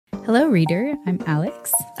Hello, reader. I'm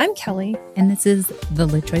Alex. I'm Kelly. And this is the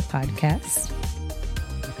LitJoy Podcast.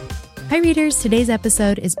 Hi, readers. Today's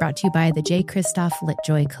episode is brought to you by the Jay Kristoff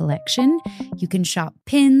LitJoy collection. You can shop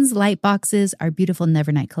pins, light boxes, our beautiful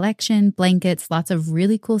Nevernight collection, blankets, lots of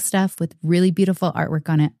really cool stuff with really beautiful artwork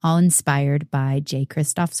on it, all inspired by Jay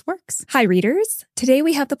Kristoff's works. Hi, readers. Today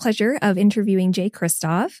we have the pleasure of interviewing Jay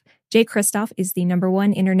Kristoff. Jay Kristoff is the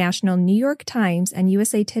 #1 international New York Times and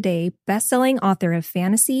USA Today bestselling author of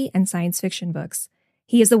fantasy and science fiction books.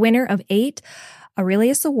 He is the winner of 8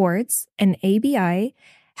 Aurelius Awards, an ABI,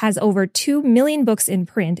 has over 2 million books in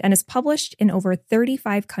print, and is published in over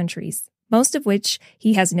 35 countries, most of which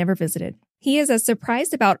he has never visited. He is as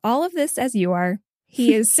surprised about all of this as you are.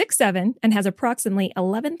 He is 6'7" and has approximately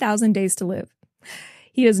 11,000 days to live.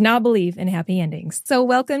 He does not believe in happy endings. So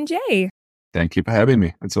welcome, Jay. Thank you for having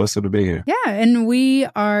me. It's awesome to be here. Yeah, and we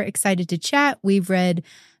are excited to chat. We've read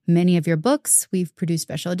many of your books. We've produced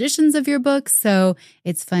special editions of your books. So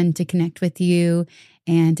it's fun to connect with you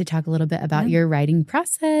and to talk a little bit about your writing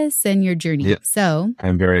process and your journey. Yeah. So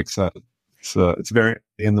I'm very excited. So it's very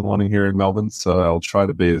early in the morning here in Melbourne, so I'll try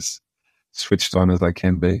to be as switched on as I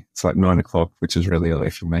can be. It's like 9 o'clock, which is really early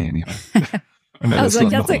for me anyway. I was like,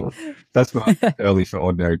 that's not early for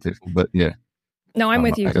ordinary people, but yeah. No, I'm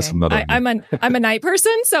with you. I guess I'm a night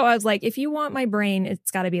person, so I was like, if you want my brain,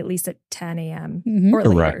 it's got to be at least at 10 a.m. or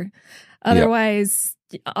later. Right. Otherwise,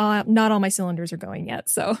 not all my cylinders are going yet.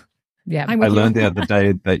 So yeah, I learned the other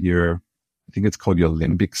day that I think it's called your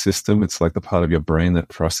limbic system. It's like the part of your brain that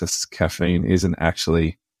processes caffeine isn't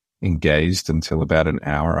actually engaged until about an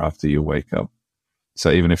hour after you wake up.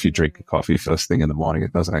 So even if you drink a coffee first thing in the morning,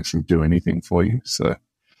 it doesn't actually do anything for you. So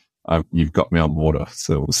you've got me on water,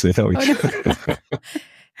 so we'll see how we go. No.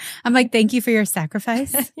 I'm like, thank you for your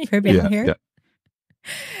sacrifice for being here.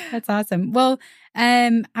 Yeah. That's awesome. Well,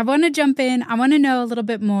 I want to jump in. I want to know a little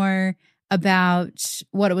bit more about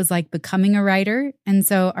what it was like becoming a writer. And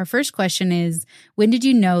so our first question is, when did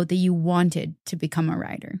you know that you wanted to become a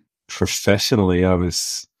writer? Professionally, I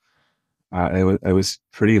was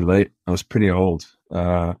pretty late. I was pretty old.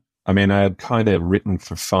 I had kind of written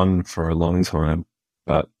for fun for a long time,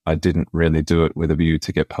 but I didn't really do it with a view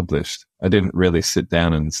to get published. I didn't really sit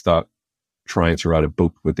down and start trying to write a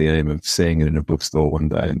book with the aim of seeing it in a bookstore one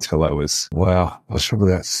day until I was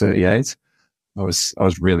probably about 38. I was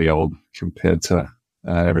really old compared to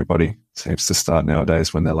everybody seems to start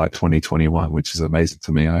nowadays when they're like 20, 21, which is amazing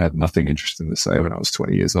to me. I had nothing interesting to say when I was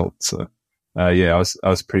 20 years old. So I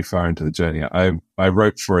was pretty far into the journey. I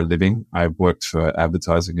wrote for a living. I worked for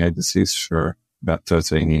advertising agencies for about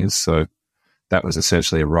 13 years. So that was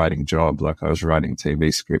essentially a writing job. Like I was writing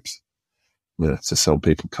TV scripts to sell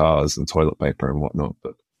people cars and toilet paper and whatnot.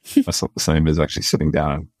 But that's not the same as actually sitting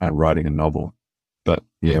down and writing a novel. But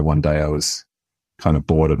yeah, one day I was kind of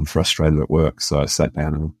bored and frustrated at work. So I sat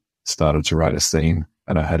down and started to write a scene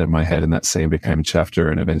and I had in my head, and that scene became a chapter,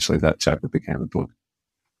 and eventually that chapter became a book.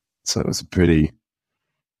 So it was a pretty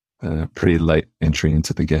late entry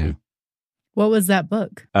into the game. What was that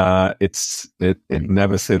book? It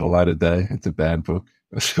never see the light of day. It's a bad book.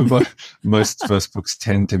 Most first books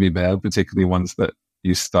tend to be bad, particularly ones that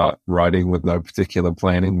you start writing with no particular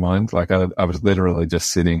plan in mind. Like I was literally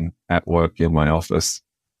just sitting at work in my office,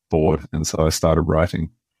 bored, and so I started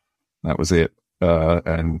writing. That was it.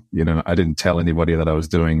 And I didn't tell anybody that I was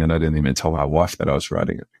doing, and I didn't even tell my wife that I was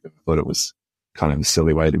writing it because I thought it was kind of a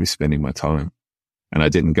silly way to be spending my time. And I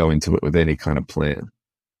didn't go into it with any kind of plan.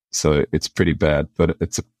 So it's pretty bad, but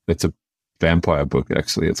it's a vampire book,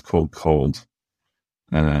 actually. It's called Cold.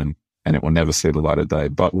 And it will never see the light of day.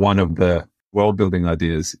 But one of the world-building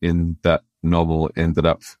ideas in that novel ended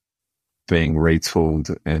up being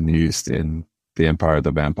retooled and used in the Empire of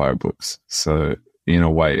the Vampire books. So in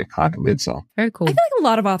a way, it kind of lives on. Very cool. I feel like a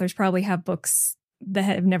lot of authors probably have books that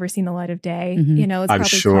have never seen the light of day. Mm-hmm. It's I'm probably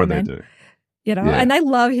sure common. they do. And I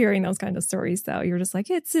love hearing those kind of stories, though. You're just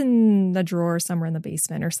like, it's in the drawer somewhere in the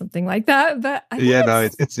basement or something like that. But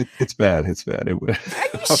it's bad. It's bad. Are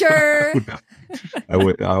you sure? I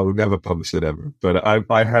would never publish it ever. But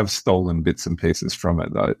I have stolen bits and pieces from it.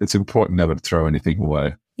 It's important never to throw anything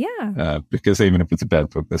away. Yeah. Because even if it's a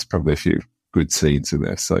bad book, there's probably a few good seeds in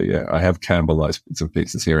there. So yeah, I have cannibalized bits and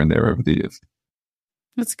pieces here and there over the years.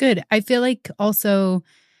 That's good. I feel like also,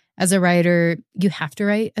 as a writer, you have to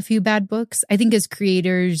write a few bad books. I think as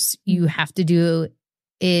creators, you have to do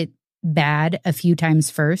it bad a few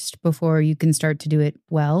times first before you can start to do it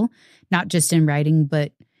well, not just in writing,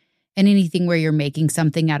 but in anything where you're making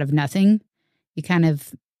something out of nothing. You kind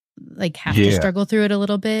of like have to struggle through it a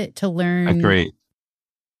little bit to learn. Agreed.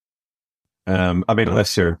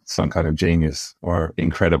 Unless you're some kind of genius or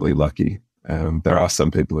incredibly lucky, There are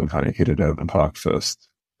some people who kind of hit it out of the park first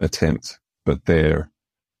attempt, but they're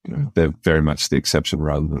very much the exception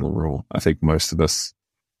rather than the rule. I think most of us,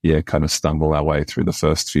 kind of stumble our way through the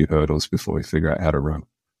first few hurdles before we figure out how to run.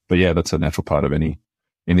 But yeah, that's a natural part of anything.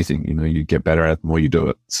 You get better at it the more you do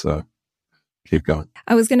it. So keep going.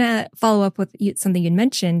 I was going to follow up with something you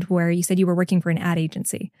mentioned where you said you were working for an ad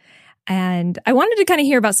agency. And I wanted to kind of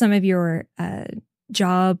hear about some of your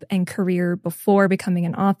job and career before becoming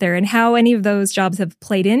an author and how any of those jobs have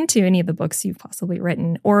played into any of the books you've possibly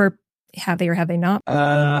written, or have they not?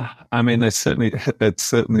 I mean, it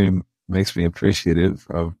certainly makes me appreciative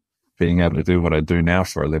of being able to do what I do now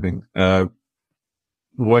for a living.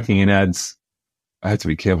 Working in ads, I have to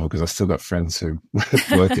be careful because I still got friends who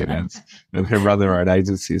work in ads and who run their own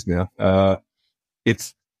agencies now.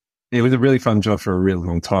 It was a really fun job for a really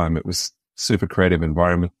long time. It was super creative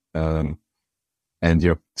environment, and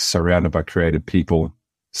you're surrounded by creative people,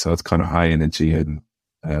 so it's kind of high energy. And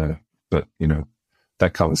but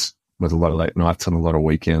that comes with a lot of late nights and a lot of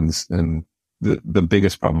weekends. And the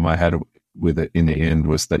biggest problem I had with it in the end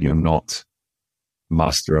was that you're not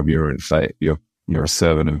master of your own fate. You're a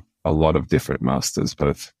servant of a lot of different masters,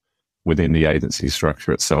 both within the agency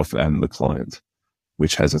structure itself and the client,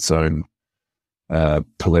 which has its own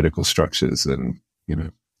political structures and,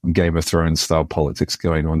 Game of Thrones style politics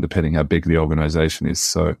going on, depending how big the organization is.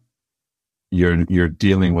 So you're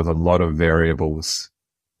dealing with a lot of variables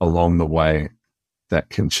along the way that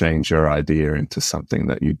can change your idea into something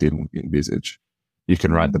that you didn't envisage. You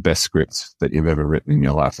can write the best script that you've ever written in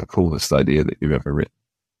your life, the coolest idea that you've ever written.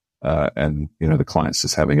 And, the client's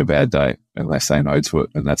just having a bad day and they say no to it.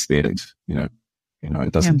 And that's the end,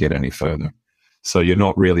 it doesn't get any further. So you're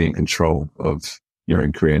not really in control of your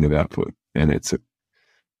own creative output. And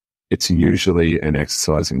it's usually an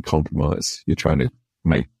exercise in compromise. You're trying to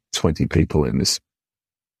make 20 people in this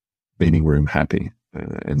meeting room happy.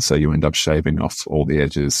 And so you end up shaving off all the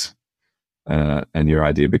edges, and your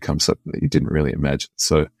idea becomes something that you didn't really imagine.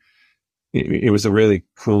 So it was a really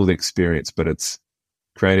cool experience, but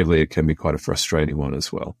creatively, it can be quite a frustrating one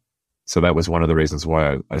as well. So that was one of the reasons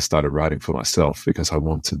why I started writing for myself, because I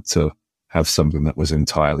wanted to have something that was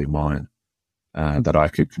entirely mine, that I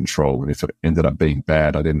could control. And if it ended up being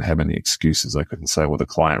bad, I didn't have any excuses. I couldn't say, well, the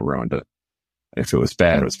client ruined it. If it was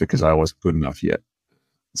bad, it was because I wasn't good enough yet.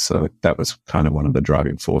 So that was kind of one of the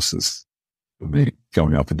driving forces for me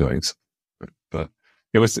going up and doing something. But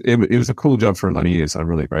it was a cool job for a lot of years. I'm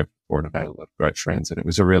really grateful for it. I made a lot of great friends, and it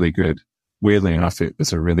was weirdly enough, it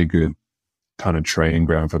was a really good kind of training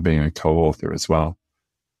ground for being a co-author as well.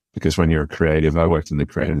 Because when you're a creative, I worked in the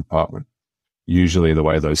creative department. Usually the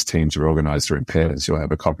way those teams are organized are in pairs. You'll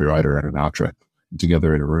have a copywriter and an art director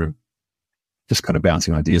together in a room, just kind of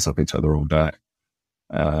bouncing ideas off each other all day.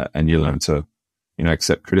 And you learn to,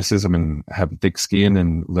 accept criticism and have thick skin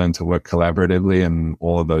and learn to work collaboratively. And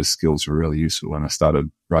all of those skills were really useful when I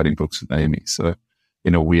started writing books with Amy. So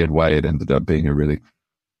in a weird way, it ended up being a really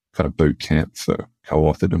kind of boot camp for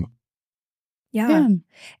co-authored. Yeah.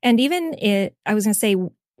 And even I was going to say,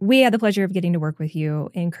 we had the pleasure of getting to work with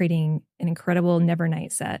you in creating an incredible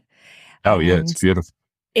Nevernight set. Oh, yeah, it's beautiful.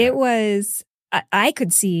 It was, I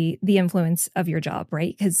could see the influence of your job,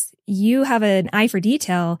 right? Because you have an eye for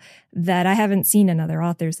detail that I haven't seen in other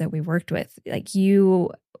authors that we've worked with. Like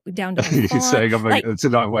you down to the You're saying it's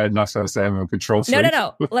not way enough to say I'm a control freak.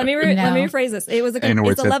 No. Let me rephrase this.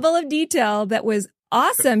 It's a level of detail that was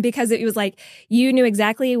awesome because it was like you knew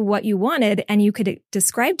exactly what you wanted and you could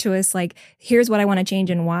describe to us like, here's what I want to change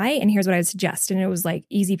and why, and here's what I would suggest. And it was like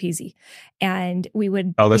easy peasy. And we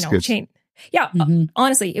would good. change. Yeah.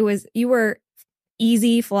 Honestly, you were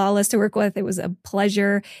easy, flawless to work with. It was a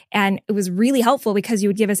pleasure. And it was really helpful because you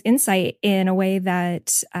would give us insight in a way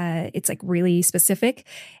that it's like really specific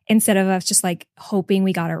instead of us just like hoping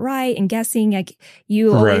we got it right and guessing. Like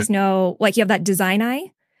you always know, like you have that design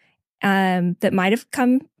eye that might have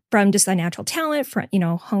come from just a natural talent,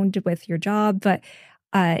 honed with your job. But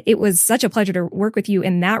it was such a pleasure to work with you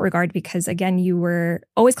in that regard because, again, you were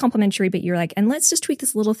always complimentary, but you're like, and let's just tweak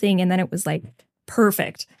this little thing. And then it was like,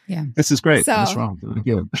 perfect. Yeah. This is great. So, what's wrong?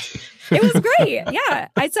 It was great. Yeah.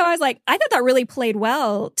 So I was like, I thought that really played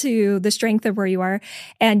well to the strength of where you are.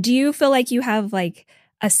 And do you feel like you have like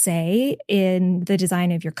a say in the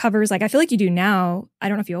design of your covers? Like, I feel like you do now. I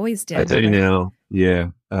don't know if you always did. I do now. Yeah.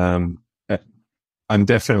 I'm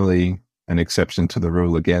definitely an exception to the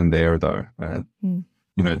rule again there, though.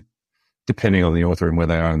 Depending on the author and where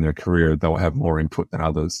they are in their career, they'll have more input than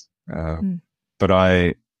others.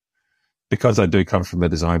 But because I do come from a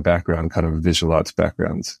design background, kind of a visual arts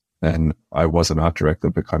background, and I was an art director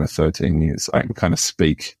for kind of 13 years, I can kind of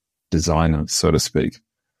speak designer, so to speak.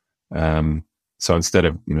 So instead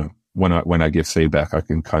of, when I give feedback, I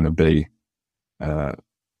can kind of be, I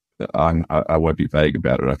won't be vague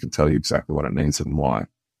about it. I can tell you exactly what it means and why.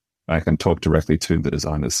 I can talk directly to the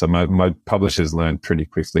designers. So my publishers learned pretty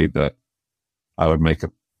quickly that I would make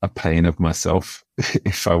a pain of myself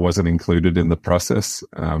if I wasn't included in the process.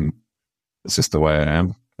 It's just the way I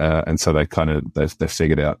am. And so they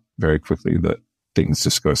figured out very quickly that things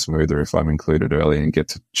just go smoother if I'm included early and get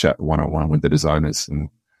to chat one-on-one with the designers. And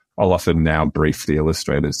I'll often now brief the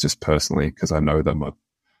illustrators just personally because I know them.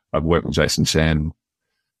 I've worked with Jason Chan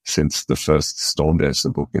since the first Storm Dash, the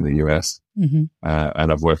book in the US. Mm-hmm.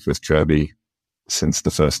 And I've worked with Kirby since the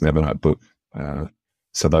first Nevernight book.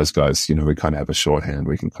 So those guys, we kind of have a shorthand.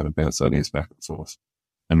 We can kind of bounce ideas back and forth.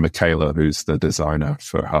 And Michaela, who's the designer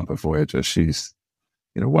for Harper Voyager, she's,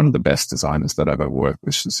 one of the best designers that I've ever worked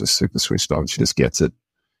with. She's just super switched on. She just gets it.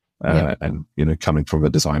 And, coming from a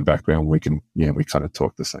design background, we kind of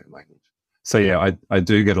talk the same language. So yeah, I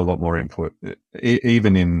do get a lot more input,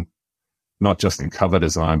 even in, not just in cover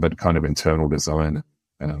design, but kind of internal design,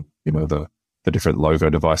 the different logo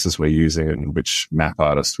devices we're using and which map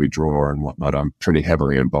artists we draw and whatnot. I'm pretty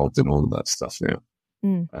heavily involved in all of that stuff now.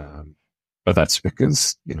 But that's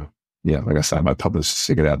because, like I say, my publisher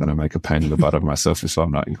figured out that I make a pain in the butt of myself if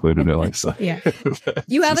I'm not included early. So yeah,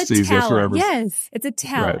 you have a talent. Yes, it's a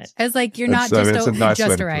talent. Right. I was like, you're not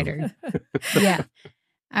just a writer. Yeah.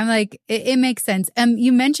 I'm like, it makes sense.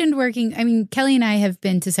 You mentioned working, Kelly and I have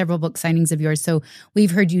been to several book signings of yours, so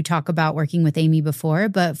we've heard you talk about working with Amy before,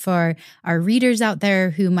 but for our readers out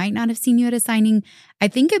there who might not have seen you at a signing, I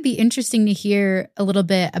think it'd be interesting to hear a little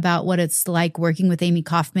bit about what it's like working with Amy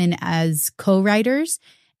Kaufman as co-writers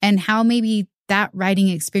and how maybe that writing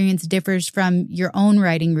experience differs from your own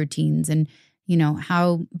writing routines and,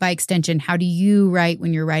 how, by extension, how do you write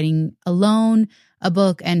when you're writing alone a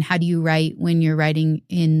book, and how do you write when you're writing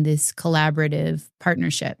in this collaborative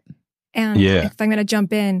partnership? And if I'm going to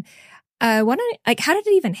jump in, how did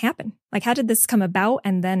it even happen? Like, how did this come about?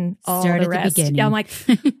 And then all Start the at rest. The beginning. Yeah, I'm like,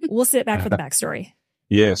 we'll sit back for the backstory.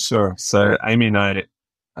 Yeah, sure. So Amy and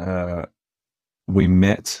I, we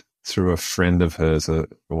met through a friend of hers, a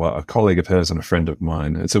colleague of hers and a friend of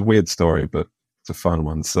mine. It's a weird story, but it's a fun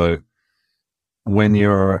one. So when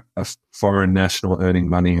you're a foreign national earning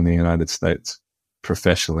money in the United States,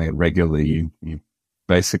 professionally and regularly, you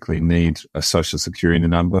basically need a social security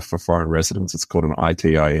number for foreign residents. It's called an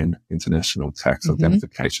ITIN, International Tax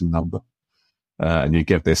Identification Number. And you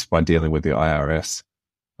get this by dealing with the IRS.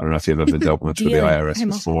 I don't know if you've ever dealt much with the IRS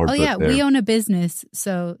before. Oh, yeah. We own a business.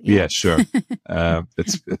 So, yeah sure.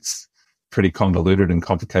 It's pretty convoluted and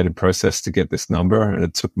complicated process to get this number. And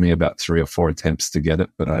it took me about 3 or 4 attempts to get it,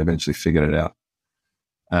 but I eventually figured it out.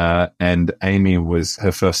 And Amy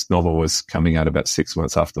her first novel was coming out about 6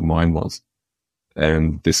 months after mine was.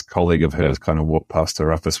 And this colleague of hers kind of walked past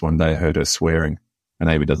her office one day, heard her swearing, and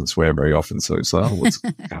Amy doesn't swear very often. So it's like, what's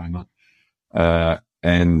going on?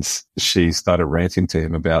 And she started ranting to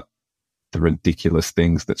him about the ridiculous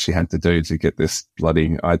things that she had to do to get this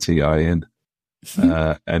bloody ITIN.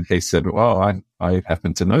 And he said, well, I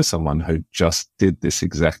happen to know someone who just did this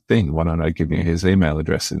exact thing. Why don't I give you his email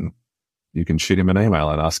address and you can shoot him an email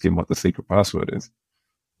and ask him what the secret password is.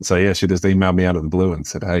 So yeah, she just emailed me out of the blue and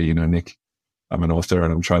said, hey, Nick, I'm an author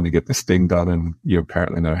and I'm trying to get this thing done and you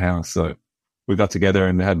apparently know how. So we got together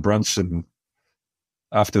and had brunch, and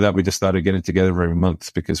after that we just started getting together every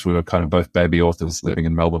month because we were kind of both baby authors living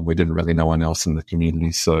in Melbourne. We didn't really know one else in the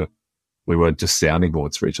community. So we were just sounding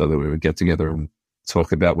boards for each other. We would get together and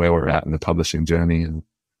talk about where we're at in the publishing journey and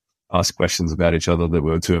ask questions about each other that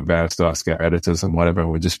we were too embarrassed to ask our editors and whatever.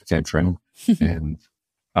 We just became friends. And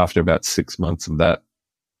after about 6 months of that,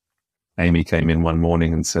 Amy came in one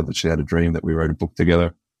morning and said that she had a dream that we wrote a book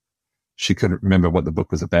together. She couldn't remember what the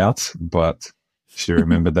book was about, but she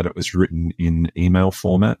remembered that it was written in email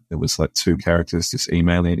format. It was like 2 characters just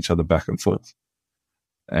emailing each other back and forth.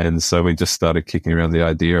 And so we just started kicking around the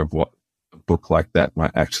idea of what a book like that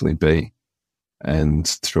might actually be. And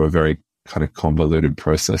through a very kind of convoluted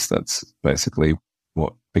process, that's basically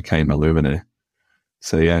what became Illuminae.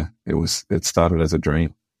 So yeah, it started as a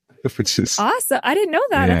dream, which is awesome. I didn't know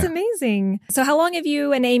that. Yeah. That's amazing. So how long have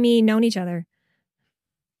you and Amy known each other?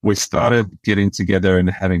 We started getting together and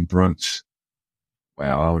having brunch.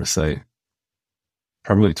 Wow, I would say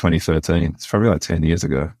probably 2013. It's probably like 10 years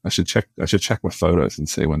ago. I should check my photos and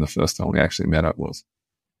see when the first time we actually met up was.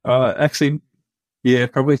 Actually, yeah,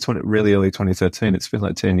 probably really early 2013. It's been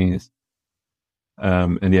like 10 years.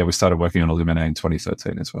 And yeah, we started working on Illuminae in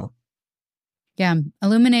 2013 as well. Yeah,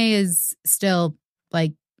 Illuminae is still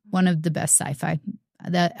like one of the best sci-fi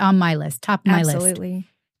on my list, top of my list. Absolutely.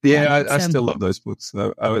 Yeah, I still love those books.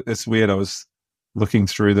 It's weird. I was looking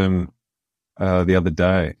through them the other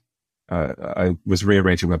day. I was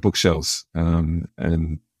rearranging my bookshelves,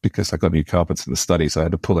 and because I got new carpets in the study, so I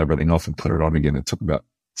had to pull everything off and put it on again. It took about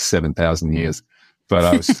 7,000 years. But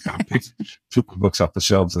I was just kind of took the books off the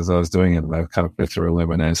shelves as I was doing it, and I kind of went through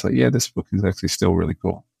them, and I was like, yeah, this book is actually still really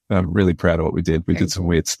cool. I'm really proud of what we did. We did some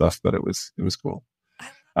weird stuff, but it was cool.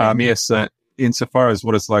 Yes, insofar as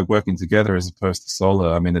what it's like working together as opposed to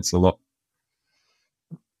solo, I mean, it's a lot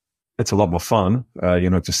more fun.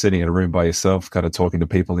 You're not just sitting in a room by yourself, kind of talking to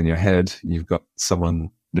people in your head. You've got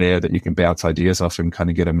someone there that you can bounce ideas off and kind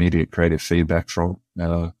of get immediate creative feedback from.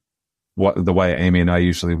 The way Amy and I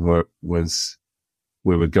usually work was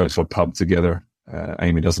we would go to a pub together.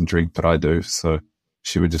 Amy doesn't drink, but I do. So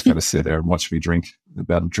she would just kind of sit there and watch me drink.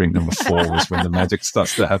 About drink number 4 was when the magic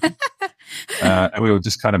starts to happen. And we would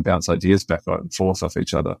just kind of bounce ideas back and forth off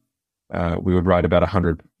each other. We would write about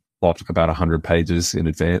 100 pages in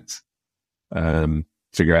advance,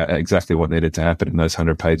 figure out exactly what needed to happen in those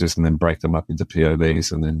 100 pages, and then break them up into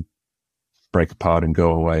POVs, and then break apart and go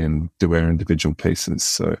away and do our individual pieces.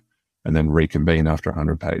 So, and then reconvene after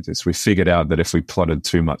 100 pages. We figured out that if we plotted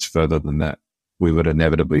too much further than that, we would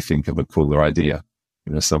inevitably think of a cooler idea.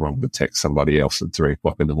 Someone would text somebody else at 3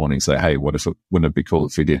 o'clock in the morning and say, hey, wouldn't it be cool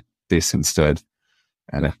if we did this instead?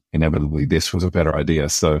 And inevitably this was a better idea.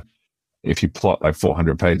 So if you plot like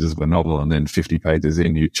 400 pages of a novel and then 50 pages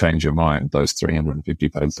in, you change your mind, those 350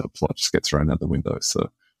 pages of plot just get thrown out the window. So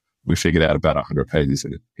we figured out about 100 pages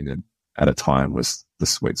at a time was the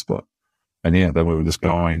sweet spot. And yeah, then we were just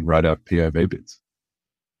going right up POV bits.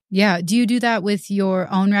 Yeah. Do you do that with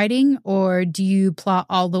your own writing, or do you plot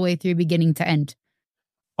all the way through beginning to end?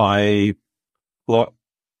 I plot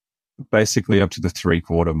basically up to the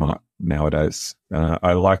 3/4 mark nowadays.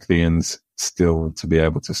 I like the ends still to be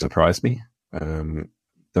able to surprise me.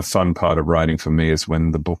 The fun part of writing for me is when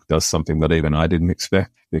the book does something that even I didn't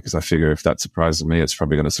expect, because I figure if that surprises me, it's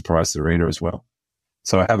probably going to surprise the reader as well.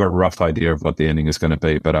 So I have a rough idea of what the ending is going to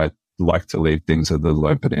be, but I like to leave things a little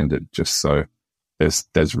open-ended just so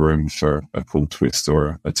there's room for a cool twist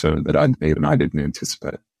or a turn that I didn't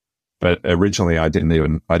anticipate. But originally I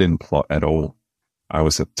didn't plot at all. I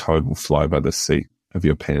was a total fly by the seat of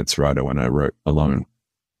your pants writer when I wrote alone.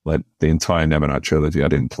 Like the entire Nevernight trilogy, I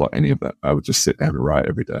didn't plot any of that. I would just sit down and write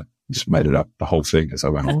every day. Just made it up, the whole thing as I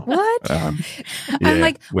went along. What? I'm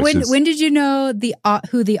like, when did you know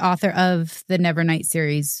who the author of the Nevernight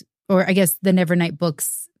series, or I guess the Nevernight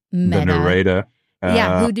books, the narrator?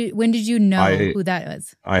 When did you know who that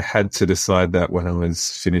was? I had to decide that when I was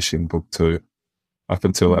finishing book 2. Up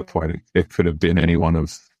until that point, it could have been any one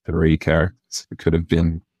of 3 characters. It could have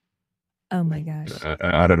been... Oh my gosh.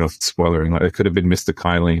 I don't know if it's spoilering. It could have been Mr.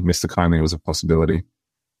 Kindly. Mr. Kindly was a possibility.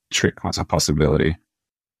 Trick was a possibility.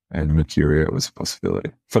 And Mercurio was a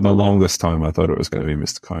possibility. For the longest time, I thought it was going to be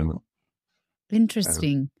Mr. Kindly.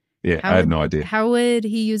 Interesting. I had no idea. How would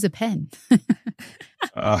he use a pen?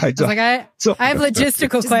 I have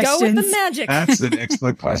logistical questions. Go with the magic. That's an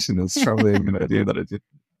excellent question. It's probably a good idea that I did.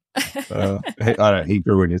 I don't know, he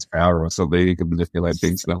grew in his power or something. He could manipulate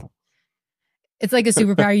things now. It's like a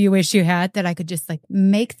superpower you wish you had, that I could just like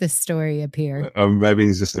make the story appear. Maybe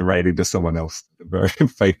he's just narrating to someone else, a very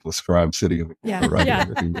faithful scribe sitting in the writing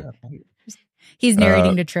everything down. He's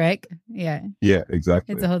narrating to Trick. Yeah. Yeah,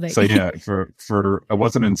 exactly. It's a whole thing. So yeah, for it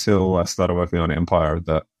wasn't until I started working on Empire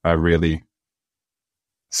that I really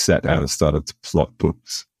sat down and started to plot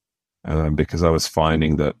books, because I was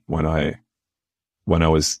finding that when I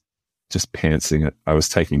was just pantsing it, I was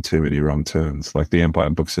taking too many wrong turns. Like the Empire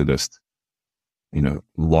books are just,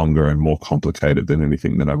 longer and more complicated than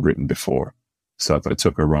anything that I've written before. So if I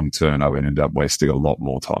took a wrong turn, I would end up wasting a lot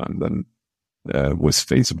more time than was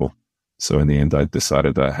feasible. So in the end, I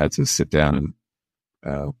decided that I had to sit down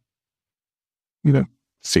and,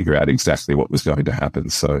 figure out exactly what was going to happen.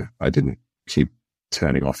 So I didn't keep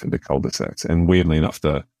turning off into cul-de-sacs. And weirdly enough,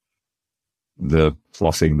 the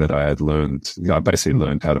plotting that I had learned, I basically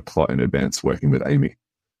learned how to plot in advance working with Amy.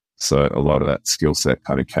 So a lot of that skill set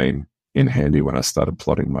kind of came in handy when I started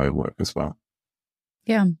plotting my own work as well.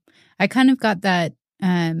 Yeah. I kind of got that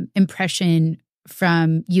impression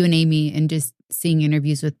from you and Amy, and just seeing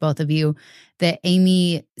interviews with both of you, that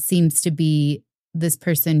Amy seems to be this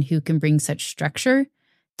person who can bring such structure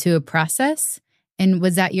to a process. And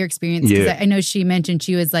was that your experience? Because I know she mentioned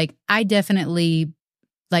she was like, I definitely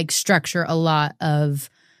like structure a lot of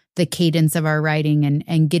the cadence of our writing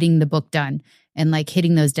and getting the book done and like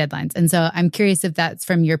hitting those deadlines. And so I'm curious if that's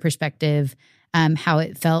from your perspective, how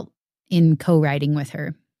it felt in co-writing with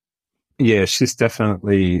her. Yeah, she's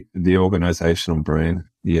definitely the organizational brain.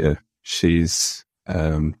 Yeah, she's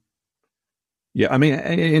Yeah, I mean,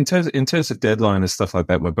 in terms of deadline and stuff like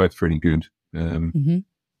that, we're both pretty good.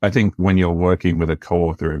 I think when you're working with a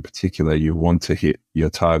co-author in particular, you want to hit your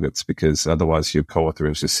targets, because otherwise your co-author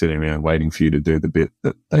is just sitting around waiting for you to do the bit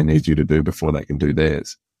that they need you to do before they can do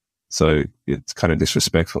theirs. So it's kind of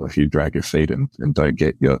disrespectful if you drag your feet and don't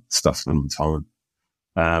get your stuff on time.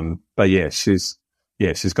 But yeah, she's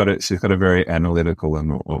got a very analytical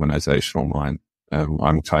and organizational mind.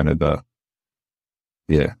 I'm kind of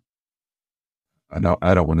I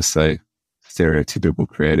don't want to say stereotypical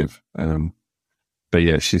creative. But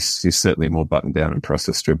yeah, she's certainly more buttoned down and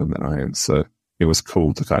process driven than I am. So it was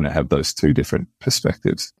cool to kind of have those two different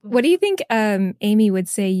perspectives. What do you think Amy would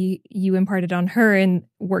say you imparted on her in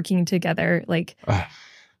working together, like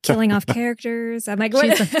killing off characters? I'm like,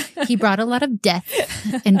 what? He brought a lot of death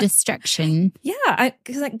and destruction. Yeah,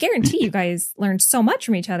 because I guarantee you guys learned so much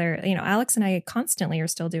from each other. You know, Alex and I constantly are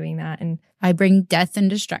still doing that, and I bring death and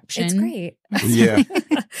destruction. It's great. Yeah.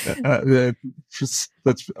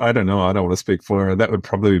 I don't know. I don't want to speak for her. That would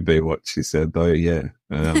probably be what she said, though. Yeah.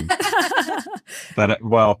 I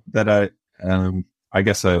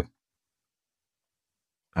guess I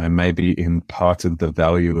maybe imparted the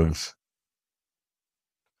value of,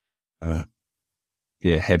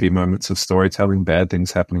 heavy moments of storytelling, bad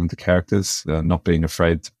things happening to characters, not being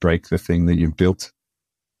afraid to break the thing that you've built.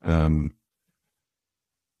 I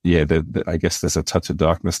guess there's a touch of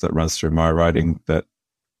darkness that runs through my writing that,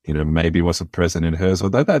 maybe wasn't present in hers.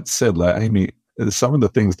 Although that said, like Amy, some of the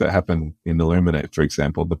things that happen in Illuminate, for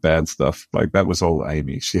example, the bad stuff, like that was all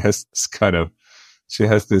Amy. She has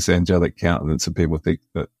this angelic countenance and people think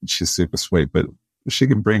that she's super sweet, but she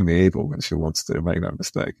can bring the evil when she wants to, make no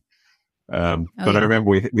mistake. I remember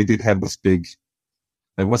we did have this big,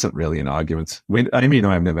 it wasn't really an argument. Amy and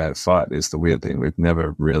I have never had a fight, is the weird thing. We've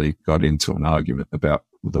never really got into an argument about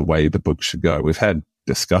the way the book should go. We've had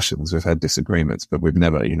discussions, we've had disagreements, but we've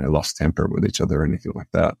never, lost temper with each other or anything like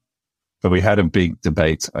that. But we had a big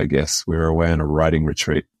debate, I guess. We were away on a writing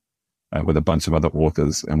retreat with a bunch of other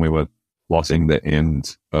authors, and we were plotting the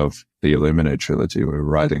end of the Illuminate trilogy. We were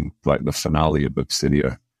writing like the finale of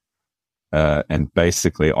Obsidio. And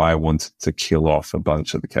basically I wanted to kill off a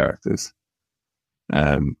bunch of the characters.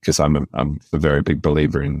 Because I'm a very big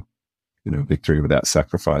believer in, victory without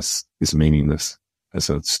sacrifice is meaningless as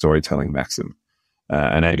a storytelling maxim.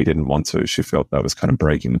 And Amy didn't want to. She felt that was kind of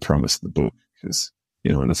breaking the promise of the book, because,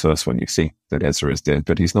 in the first one you see that Ezra is dead,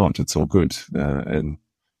 but he's not. It's all good. And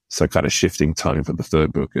so kind of shifting tone for the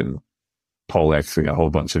third book and poleaxing a whole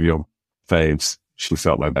bunch of your faves, she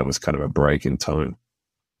felt like that was kind of a break in tone.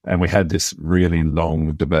 And we had this really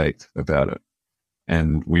long debate about it.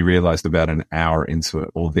 And we realized about an hour into it,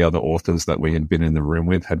 all the other authors that we had been in the room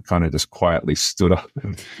with had kind of just quietly stood up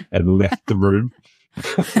and left the room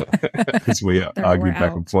as we argued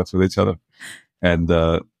back and forth with each other. And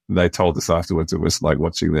they told us afterwards it was like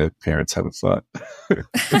watching their parents have a fight.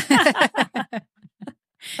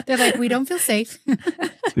 They're like, we don't feel safe.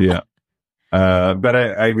 Yeah. But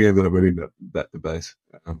Amy ended up winning that debate.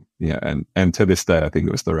 And to this day, I think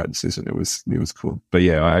it was the right decision. It was cool. But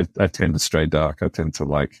yeah, I tend to stray dark. I tend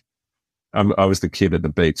to I was the kid at the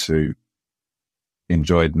beach who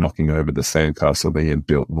enjoyed knocking over the sandcastle being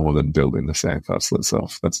built more than building the sandcastle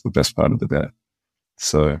itself. That's the best part of the day.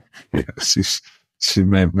 So yeah, she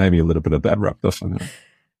maybe a little bit of that rubbed off on her.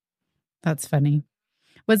 That's funny.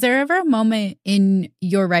 Was there ever a moment in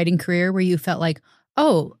your writing career where you felt like,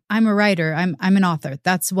 oh, I'm a writer, I'm an author,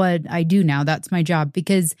 that's what I do now, that's my job?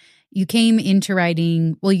 Because you came into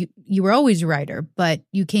writing, well, you were always a writer, but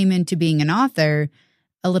you came into being an author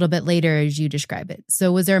a little bit later, as you describe it.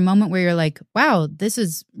 So was there a moment where you're like, wow, this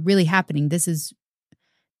is really happening, this is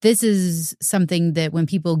something that when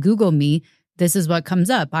people Google me, this is what comes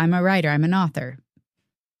up, I'm a writer, I'm an author?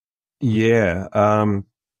 Yeah.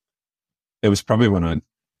 It was probably when I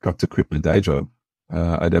got to quit my day job.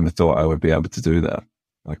 I never thought I would be able to do that.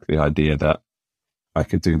 Like the idea that I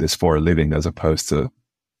could do this for a living as opposed to,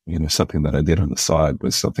 something that I did on the side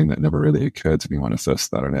was something that never really occurred to me when I first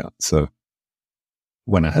started out. So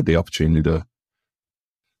when I had the opportunity to,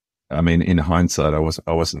 in hindsight, it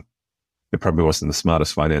probably wasn't the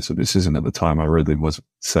smartest financial decision at the time. I really wasn't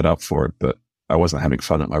set up for it, but I wasn't having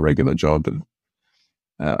fun at my regular job. And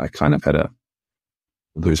I kind of had a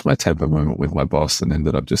lose my temper moment with my boss and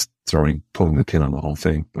ended up just pulling the pin on the whole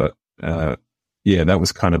thing. But that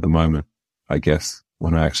was kind of the moment, I guess,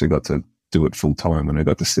 when I actually got to do it full time, and I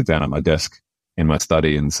got to sit down at my desk in my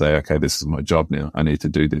study and say, okay, this is my job now. I need to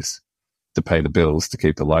do this to pay the bills, to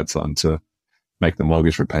keep the lights on, to make the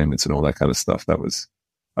mortgage repayments and all that kind of stuff. That was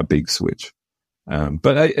a big switch.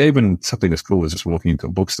 But even something as cool as just walking into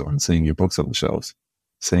a bookstore and seeing your books on the shelves,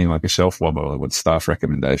 seeing like a shelf wobble with staff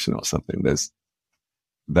recommendation or something. There's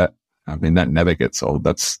that. I mean, that never gets old.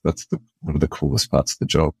 That's one of the coolest parts of the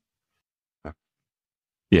job.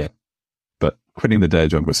 Yeah. But quitting the day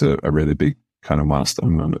job was a really big kind of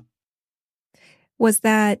milestone moment. Was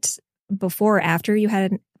that before or after you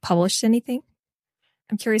hadn't published anything?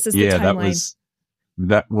 I'm curious as to the timeline.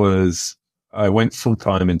 That was, I went full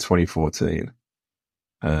time in 2014.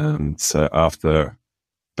 So after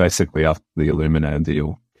the Illuminator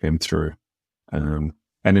deal came through.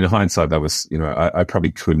 And in hindsight, that was, I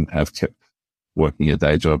probably couldn't have kept working a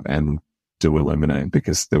day job and do Illuminate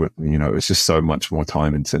because there were, it was just so much more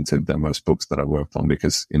time intensive than most books that I worked on,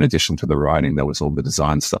 because in addition to the writing, there was all the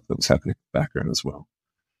design stuff that was happening in the background as well.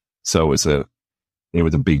 So it was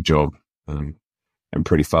a big job, and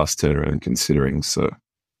pretty fast turnaround considering. So,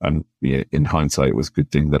 in hindsight, it was a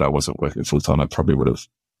good thing that I wasn't working full time. I probably would have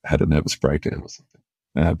had a nervous breakdown or something.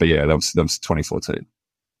 But yeah, that was 2014.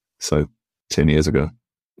 So 10 years ago.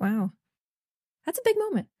 Wow. That's a big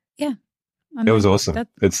moment. Yeah. It was awesome.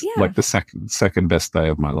 It's like the second best day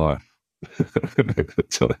of my life.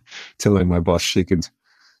 Telling my boss she could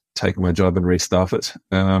take my job and restaff it.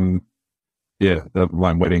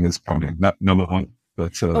 My wedding is probably number one.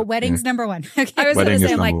 But, wedding's number one. Okay. I was going to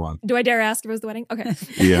say, one. Do I dare ask if it was the wedding? Okay.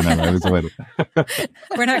 Yeah, no, it was the wedding.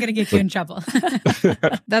 We're not going to get you in trouble.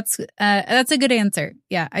 That's a good answer.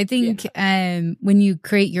 Yeah, I think when you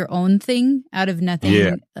create your own thing out of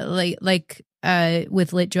nothing, like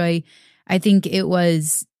with LitJoy, I think it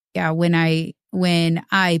was when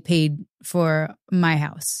I paid for my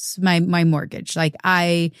house, my mortgage, like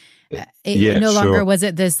no longer was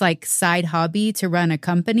it this like side hobby to run a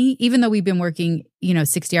company, even though we've been working,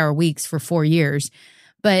 60-hour weeks for 4 years.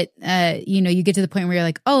 But, you get to the point where you're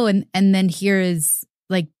like, oh, and then here is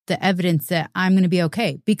like the evidence that I'm going to be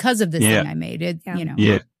okay because of this thing I made.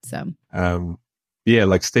 So.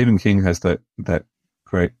 Like Stephen King has that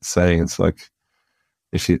great saying. It's like,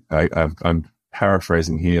 I'm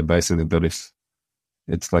paraphrasing here basically, but it's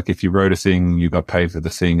like if you wrote a thing, you got paid for the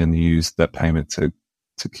thing and you used that payment to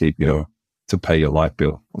pay your light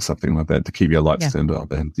bill or something like that, to keep your lights turned on,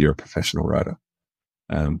 and you're a professional writer.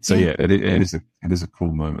 It is a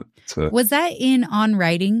cool moment. Was that on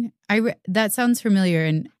writing? That sounds familiar.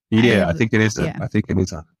 And I think it is. I think it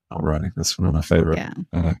is on writing. That's one of my favorite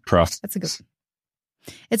crafts. That's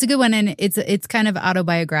it's a good one, and it's kind of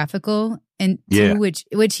autobiographical, and too,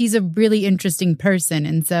 which he's a really interesting person,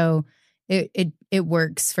 and so it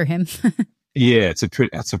works for him. Yeah,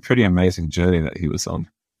 it's a pretty amazing journey that he was on,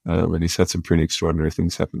 and he's had some pretty extraordinary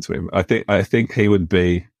things happen to him. I think he would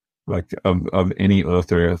be like of any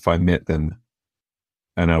author if I met them,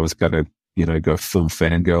 and I was gonna go full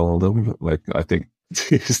fangirl a little bit. Like I think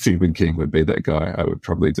Stephen King would be that guy. I would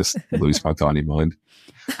probably just lose my tiny mind.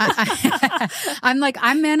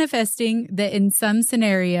 I'm manifesting that in some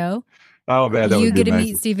scenario, you get to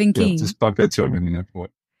meet Stephen King. Just bump into him in the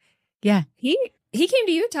airport. Yeah, he came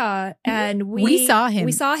to Utah, and we saw him.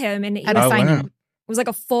 We saw him and at a signing. Wow. It was like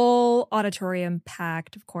a full auditorium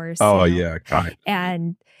packed, of course. Oh yeah, okay.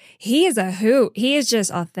 And he is a hoot. He is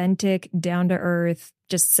just authentic, down to earth.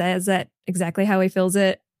 Just says it exactly how he feels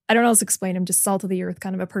it. I don't know how to explain him. Just salt of the earth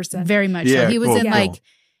kind of a person. Very much. Yeah, so. He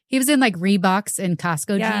was in like Reeboks and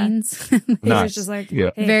Costco jeans. He was just like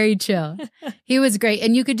very chill. He was great,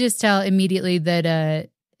 and you could just tell immediately that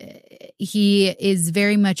he is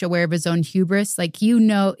very much aware of his own hubris. Like he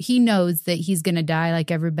knows that he's going to die like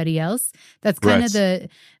everybody else. That's kind of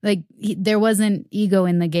there wasn't ego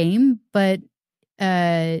in the game, but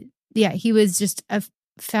he was just a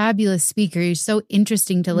fabulous speaker. He's so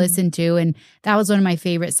interesting to listen to, and that was one of my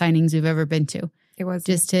favorite signings we've ever been to. It was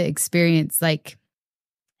just to experience like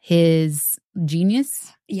his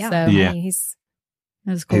genius. Yeah, so, I mean,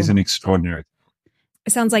 that was cool. He's an extraordinary.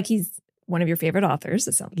 It sounds like he's one of your favorite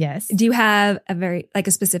authors. Yes. Do you have a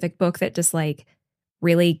specific book that just like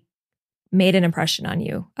really made an impression on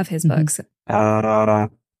you of his books?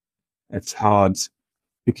 It's hard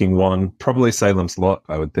picking one. Probably Salem's Lot,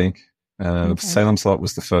 I would think. Salem's Lot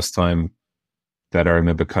was the first time that I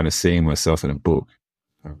remember kind of seeing myself in a book.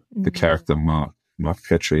 The character Mark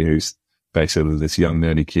Petrie, who's basically this young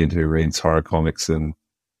nerdy kid who reads horror comics and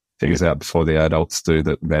figures out before the adults do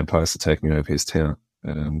that vampires are taking over his town.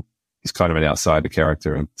 He's kind of an outsider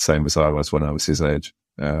character, and same as I was when I was his age.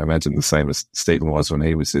 I imagine the same as Stephen was when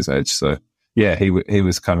he was his age. So yeah, he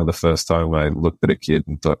was kind of the first time I looked at a kid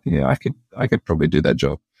and thought, yeah, I could probably do that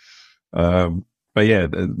job. But yeah,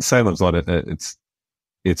 Salem's Lot,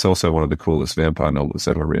 it's also one of the coolest vampire novels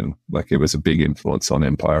ever written. Like it was a big influence on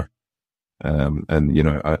Empire. And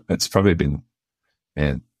it's probably been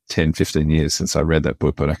man, 10, 15 years since I read that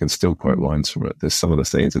book, but I can still quote lines from it. There's some of the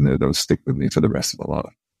scenes in there that will stick with me for the rest of my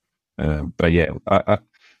life. But yeah, I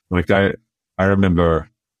remember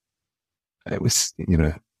it was,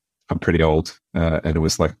 I'm pretty old, and it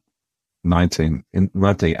was like in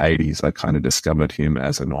 1980s, I kind of discovered him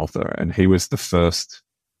as an author, and he was the first.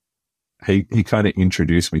 He kind of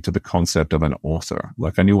introduced me to the concept of an author.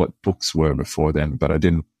 Like, I knew what books were before then, but I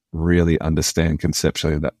didn't really understand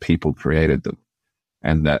conceptually that people created them,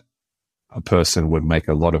 and that a person would make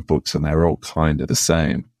a lot of books and they were all kind of the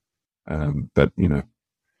same. But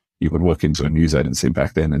you would walk into a news agency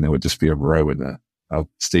back then and there would just be a row in of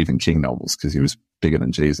Stephen King novels because he was bigger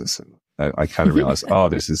than Jesus. And I kind of realized,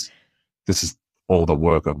 this is all the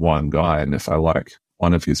work of one guy. And if I like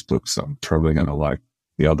one of his books, I'm probably going to like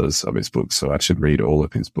the others of his books. So I should read all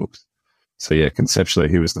of his books. So yeah, conceptually,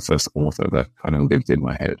 he was the first author that kind of lived in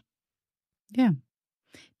my head. Yeah.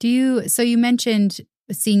 So you mentioned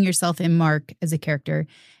seeing yourself in Mark as a character,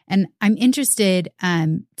 and I'm interested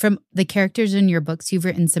from the characters in your books, you've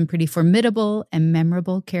written some pretty formidable and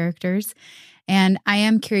memorable characters. And I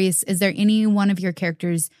am curious, is there any one of your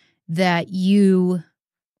characters that you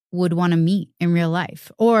would want to meet in real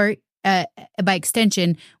life? Or by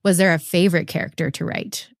extension, was there a favorite character to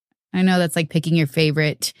write? I know that's like picking your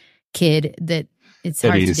favorite kid that it's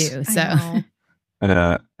hard to do. So.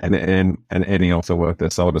 And any author work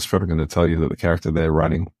that's old is probably going to tell you that the character they're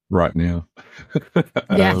writing right now.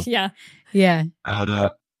 Yeah.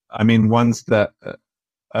 I mean, ones that,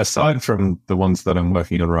 aside from the ones that I'm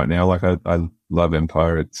working on right now, like I love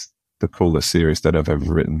Empire. It's the coolest series that I've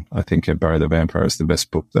ever written. I think Empire the Vampire is the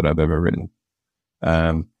best book that I've ever written.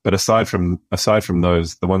 But aside from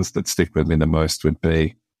those, the ones that stick with me the most would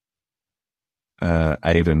be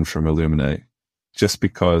Aiden from Illuminate, just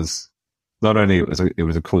because not only it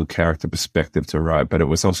was a cool character perspective to write, but it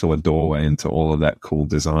was also a doorway into all of that cool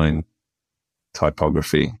design,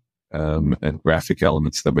 typography, and graphic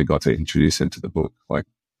elements that we got to introduce into the book. Like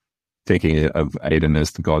thinking of Aiden as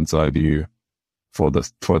the God's eye view for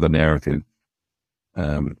the narrative,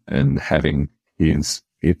 and having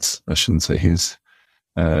its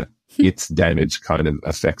damage kind of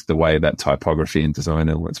affects the way that typography and design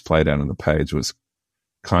elements played out on the page was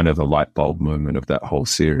kind of a light bulb moment of that whole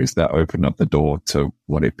series that opened up the door to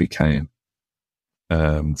what it became.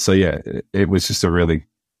 So yeah, it was just a really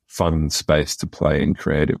fun space to play in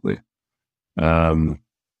creatively. Sorry,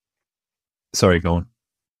 go on.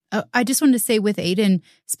 I just wanted to say with Aiden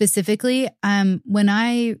specifically, when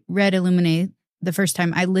I read Illuminate the first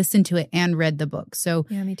time, I listened to it and read the book. So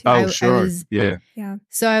yeah, me too. Sure. Yeah.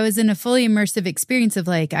 So I was in a fully immersive experience of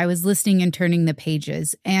like, I was listening and turning the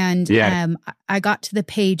pages. And I got to the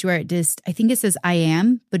page where I think it says I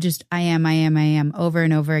am, but just I am over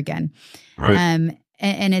and over again. Right.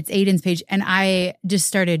 And it's Aiden's page. And I just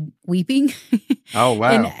started weeping. Oh,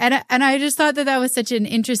 wow. and I just thought that was such an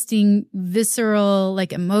interesting, visceral,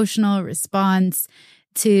 like emotional response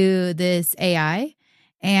to this AI.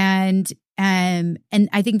 And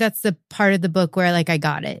I think that's the part of the book where like I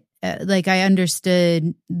got it. Like I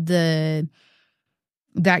understood that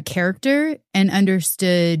character and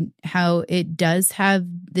understood how it does have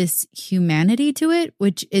this humanity to it,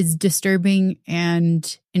 which is disturbing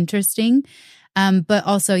and interesting. But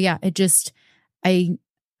also, yeah, it just,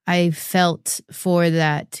 I felt for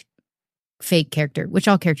that fake character, which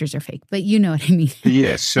all characters are fake, but you know what I mean.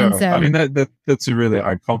 Yeah, sure. So, I mean, that's a really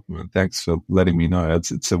high compliment. Thanks for letting me know.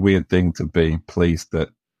 It's a weird thing to be pleased that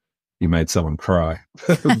you made someone cry.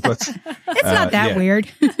 But, it's not that weird.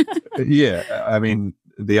 Yeah. I mean,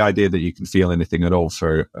 the idea that you can feel anything at all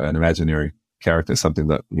for an imaginary character, something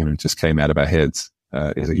that, just came out of our heads,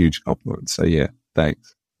 is a huge compliment. So yeah,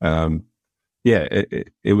 thanks. Yeah,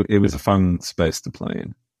 it was a fun space to play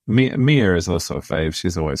in. Mia is also a fave.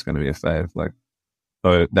 She's always going to be a fave. Like,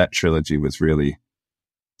 so that trilogy was really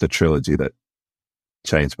the trilogy that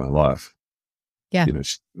changed my life. Yeah.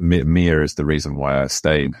 Mia is the reason why I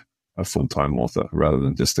stayed a full-time author rather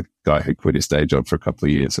than just a guy who quit his day job for a couple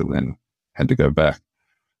of years and then had to go back.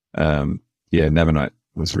 Nevernight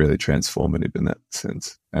was really transformative in that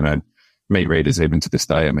sense. And I meet readers even to this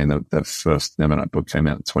day. I mean, the first Nevernight book came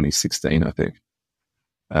out in 2016, I think.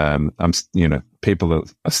 People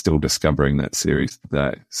are still discovering that series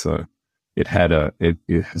today. So it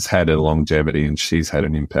has had a longevity, and she's had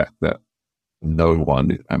an impact that no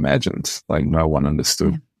one imagined. Like no one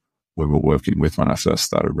understood we were working with when I first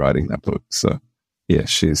started writing that book. So yeah,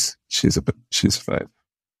 she's a fave.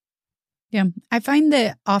 Yeah. I find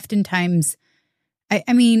that oftentimes,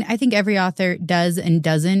 I mean, I think every author does and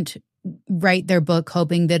doesn't write their book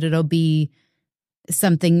hoping that it'll be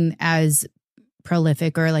something as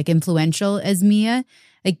prolific or like influential as Mia.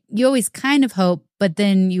 Like you always kind of hope, but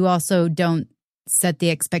then you also don't set the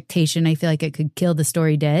expectation. I feel like it could kill the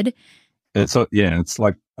story dead. It's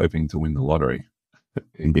like hoping to win the lottery.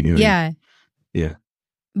 Yeah. Yeah.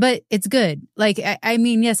 But it's good. Like, I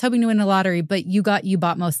mean, yes, hoping to win the lottery, but you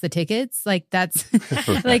bought most of the tickets. Like that's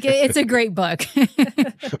like, it's a great book.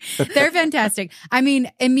 They're fantastic. I mean,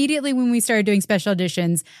 immediately when we started doing special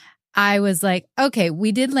editions, I was like, okay,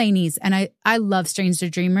 we did Lainey's and I love Stranger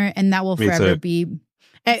Dreamer and that will forever be,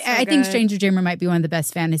 I think Stranger Dreamer might be one of the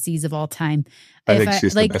best fantasies of all time. I think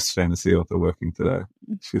she's the best fantasy author working today.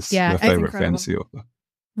 She's my favorite fantasy author.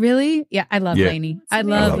 Really? Yeah, I love Lainey. I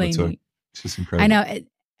love Lainey. She's incredible. I know.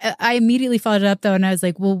 I immediately followed it up though, and I was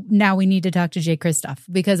like, "Well, now we need to talk to Jay Kristoff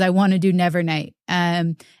because I want to do Nevernight."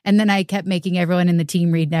 And then I kept making everyone in the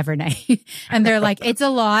team read Nevernight, and they're like, "It's a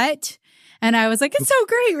lot," and I was like, "It's so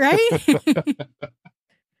great, right?"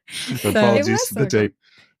 Apologies to the tape.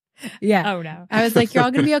 Yeah. Oh no. I was like, "You're all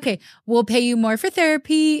gonna be okay. We'll pay you more for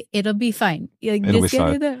therapy. It'll be fine." Like, It'll be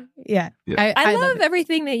fine. Yeah. I love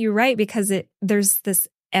everything that you write because there's this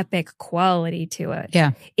epic quality to it.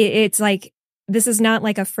 Yeah. It's like. This is not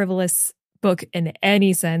like a frivolous book in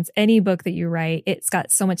any sense. Any book that you write, it's got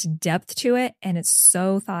so much depth to it and it's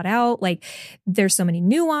so thought out. Like there's so many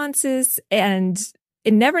nuances and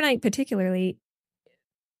in Nevernight particularly,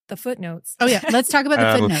 the footnotes. Oh yeah, let's talk about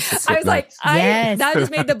the footnotes. I was like, that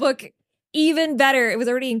just made the book even better. It was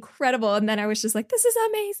already incredible. And then I was just like, this is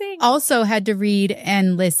amazing. Also had to read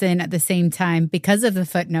and listen at the same time because of the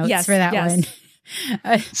footnotes for that one.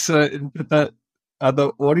 So that...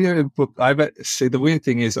 the audio book, the weird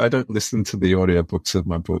thing is I don't listen to the audiobooks of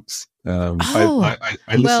my books. I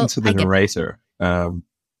listen to the narrator and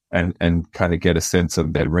kind of get a sense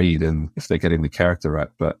of their read and if they're getting the character right.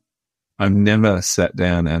 But I've never sat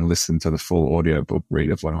down and listened to the full audiobook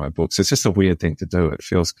read of one of my books. It's just a weird thing to do. It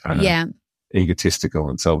feels kind of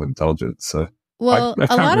egotistical and self-indulgent. So a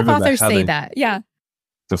lot of authors say that. Yeah.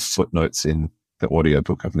 The footnotes in the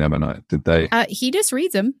audiobook of Nevernight, did they? He just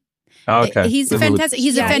reads them. Oh, okay. He's fantastic.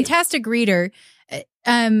 He's a fantastic reader.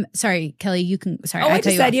 Sorry, Kelly, you can. Sorry, I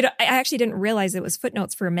just said I actually didn't realize it was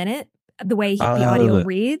footnotes for a minute. The way the audio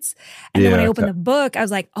reads, and then when I opened the book, I was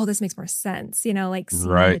like, "Oh, this makes more sense." Like seeing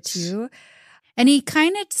the two. And he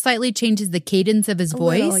kind of slightly changes the cadence of his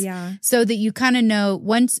voice, so that you kind of know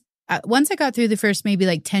once I got through the first maybe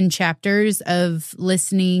like 10 chapters of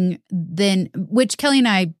listening, then which Kelly and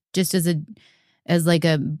I just as like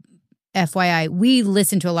a FYI, we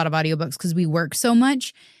listen to a lot of audiobooks because we work so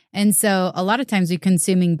much. And so a lot of times we're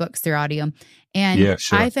consuming books through audio. And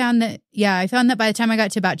I found that by the time I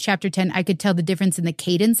got to about chapter 10, I could tell the difference in the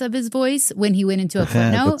cadence of his voice when he went into a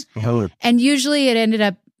footnote. And usually it ended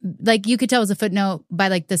up like you could tell it was a footnote by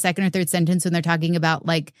like the second or third sentence when they're talking about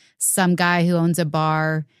like some guy who owns a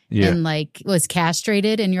bar and like was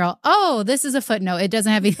castrated. And you're all, oh, this is a footnote. It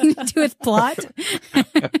doesn't have anything to do with plot.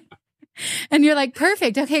 And you're like,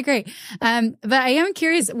 perfect. Okay, great. But I am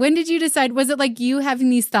curious, when did you decide, was it like you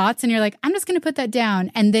having these thoughts and you're like, I'm just going to put that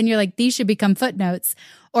down. And then you're like, these should become footnotes.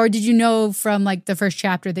 Or did you know from like the first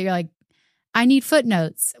chapter that you're like, I need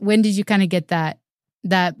footnotes? When did you kind of get that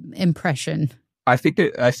impression? I think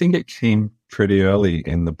it came pretty early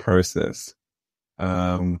in the process.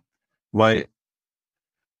 My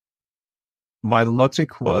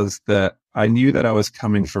logic was that I knew that I was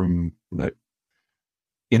coming from,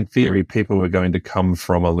 in theory, people were going to come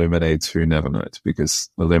from Illuminae to Nevernight because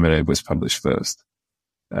Illuminae was published first.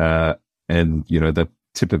 And, they're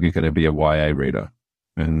typically going to be a YA reader.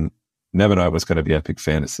 And Nevernight was going to be epic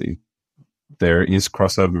fantasy. There is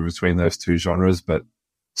crossover between those two genres, but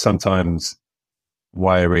sometimes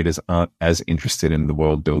YA readers aren't as interested in the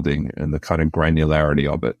world building and the kind of granularity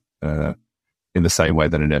of it in the same way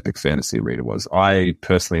that an epic fantasy reader was. I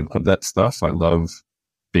personally love that stuff. I love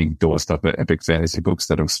being dorsed up at epic fantasy books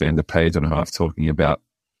that have spent a page and a half talking about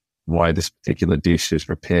why this particular dish is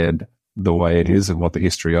prepared the way it is and what the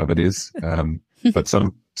history of it is. But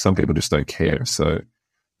some people just don't care. So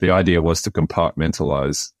the idea was to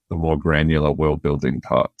compartmentalize the more granular world building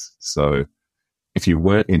parts. So if you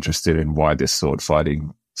weren't interested in why this sword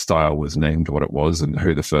fighting style was named what it was and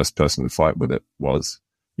who the first person to fight with it was,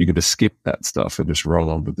 you could just skip that stuff and just roll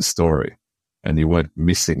on with the story. And you weren't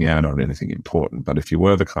missing out on anything important. But if you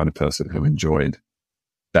were the kind of person who enjoyed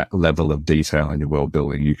that level of detail in your world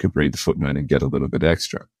building, you could read the footnote and get a little bit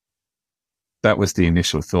extra. That was the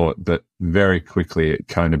initial thought, but very quickly it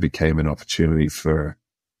kind of became an opportunity for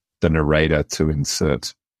the narrator to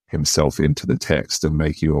insert himself into the text and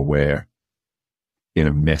make you aware in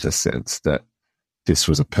a meta sense that this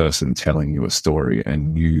was a person telling you a story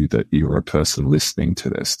and knew that you were a person listening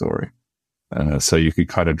to their story. So you could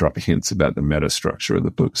kind of drop hints about the meta structure of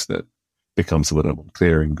the books that becomes a little more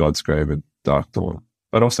clear in God's Grave and Dark Dawn.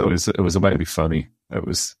 But also it was a way to be funny. It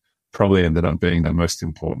was probably ended up being the most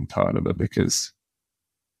important part of it because,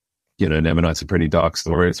 Nevernight's a pretty dark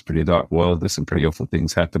story. It's a pretty dark world. There's some pretty awful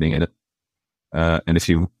things happening in it. And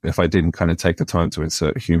if I didn't kind of take the time to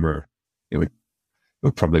insert humor, it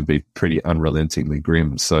would probably be pretty unrelentingly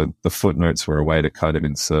grim. So the footnotes were a way to kind of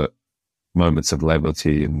insert moments of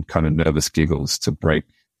levity and kind of nervous giggles to break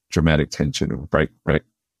dramatic tension or break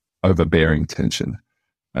overbearing tension,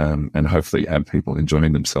 and hopefully have people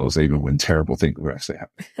enjoying themselves even when terrible things were actually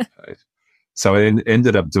happening. So I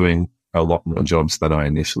ended up doing a lot more jobs than I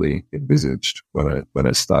initially envisaged when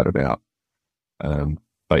I started out.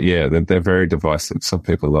 But yeah, they're very divisive. Some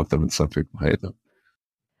people love them and some people hate them.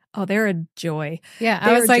 Oh, they're a joy. Yeah,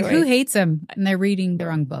 I was like, who hates them? And they're reading the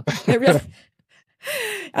wrong book. I was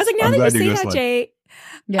like, now that you say that, Jay,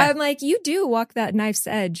 yeah. I'm like, you do walk that knife's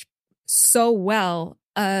edge so well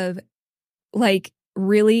of like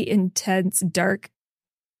really intense, dark,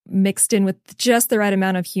 mixed in with just the right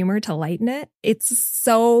amount of humor to lighten it. It's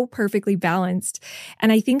so perfectly balanced.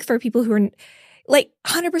 And I think for people who are like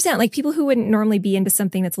 100%, like people who wouldn't normally be into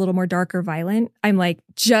something that's a little more dark or violent, I'm like,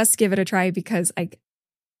 just give it a try because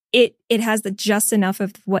it has just enough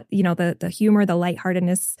of what, the humor, the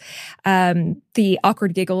lightheartedness, the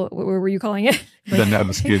awkward giggle. What were you calling it? The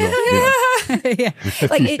nervous giggle. Yeah.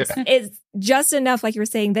 Like it's just enough, like you were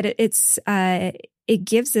saying, that it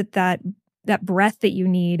gives it that breath that you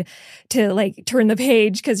need to like turn the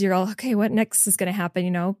page because you're all, okay, what next is going to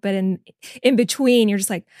happen, But in between, you're just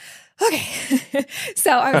like, okay. So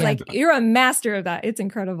I was like, you're a master of that. It's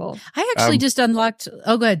incredible. I actually just unlocked.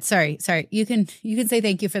 Oh, good. Sorry. You can say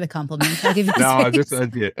thank you for the compliment. I'll give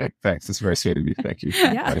you thanks. It's very sweet of you. Thank you.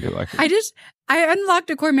 Yeah. I do like it. I unlocked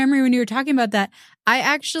a core memory when you were talking about that. I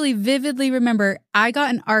actually vividly remember I got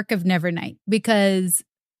an arc of Nevernight because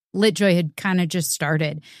LitJoy had kind of just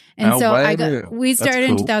started. And we started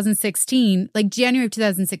in 2016, like January of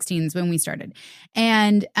 2016 is when we started.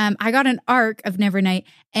 And I got an arc of Nevernight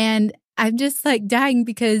and I'm just like dying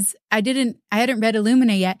because I hadn't read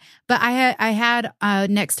Illumina yet, but I had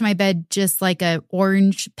next to my bed just like a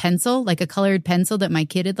orange pencil, like a colored pencil that my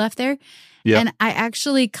kid had left there. Yep. And I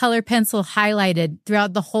actually color pencil highlighted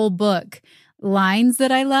throughout the whole book lines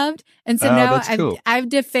that I loved. And so now I've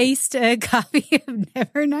defaced a copy of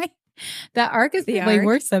Nevernight. That arc is probably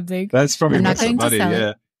worth something. That's probably worth some money.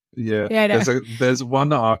 Yeah. Yeah. There's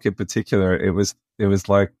one arc in particular. It was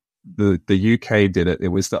like the UK did it. It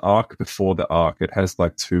was the arc before the arc. It has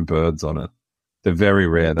like 2 birds on it. They're very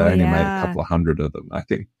rare. They only made a couple of hundred of them, I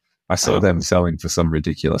think. I saw them selling for some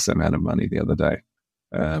ridiculous amount of money the other day.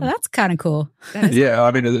 That's kind of cool. Yeah,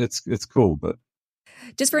 I mean it's cool, but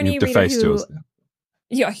just for any reader who,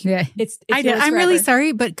 yeah, I'm really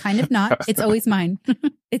sorry, but kind of not. It's always mine.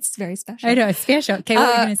 It's very special. I know it's special. Okay, what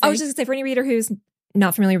were you going to say? I was just going to say for any reader who's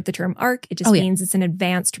not familiar with the term ARC, it just means it's an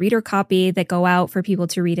advanced reader copy that go out for people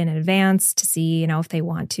to read in advance to see, if they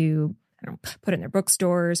want to put it in their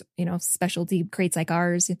bookstores, specialty crates like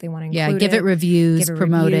ours, if they want to include give it reviews,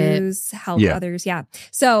 promote it, help others. Yeah.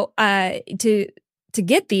 So to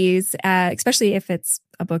get these, especially if it's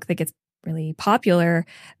a book that gets really popular,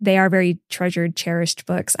 they are very treasured, cherished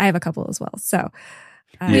books. I have a couple as well. So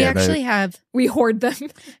we hoard them.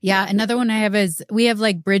 Yeah. Another one I have is we have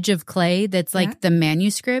like Bridge of Clay. That's like the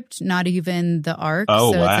manuscript, not even the arc.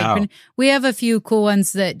 Oh, so wow. It's like, we have a few cool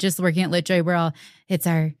ones that just working at LitJoy, it's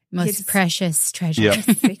our most precious treasure. Yeah.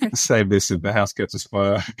 Save this if the house catches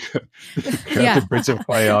fire. The Bridge of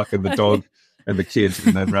Clay arc and the dog and the kids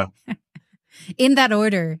and then run. In that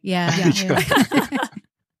order. Yeah.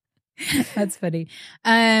 That's funny.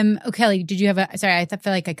 Kelly, did you have sorry, I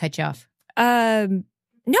feel like I cut you off.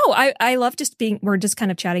 No, I love we're just kind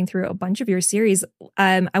of chatting through a bunch of your series.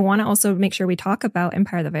 I want to also make sure we talk about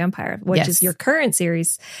Empire the Vampire, which is your current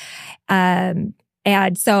series. And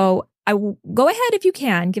so go ahead if you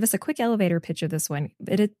can, give us a quick elevator pitch of this one.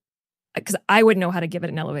 Because I wouldn't know how to give it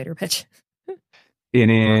an elevator pitch. At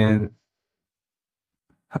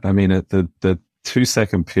the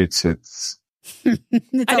 2-second pitch, it's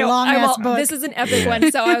a long ass book. This is an epic one,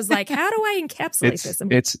 so I was like, how do I encapsulate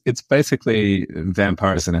this? It's basically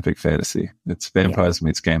vampires and epic fantasy. It's vampires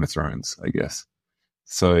meets Game of Thrones, I guess.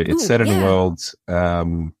 So it's set in a world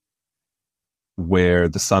where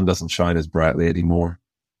the sun doesn't shine as brightly anymore.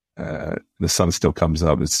 The sun still comes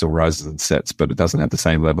up, it still rises and sets, but it doesn't have the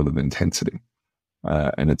same level of intensity.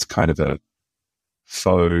 And it's kind of a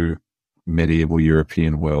faux medieval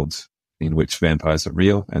European world in which vampires are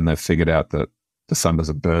real, and they've figured out that the sun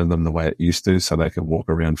doesn't burn them the way it used to, so they can walk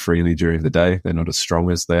around freely during the day. They're not as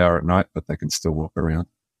strong as they are at night, but they can still walk around.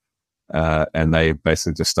 And they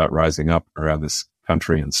basically just start rising up around this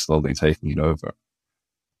country and slowly taking it over.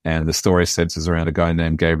 And the story centers around a guy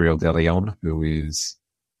named Gabriel de Leon, who is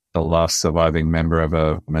the last surviving member of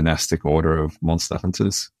a monastic order of monster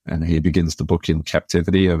hunters. And he begins the book in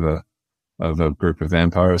captivity of a group of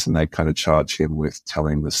vampires, and they kind of charge him with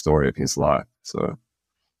telling the story of his life. So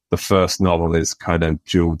the first novel is kind of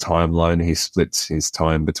dual timeline. He splits his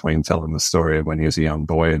time between telling the story of when he was a young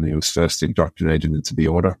boy and he was first indoctrinated into the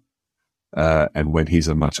order, and when he's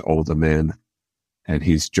a much older man and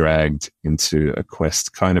he's dragged into a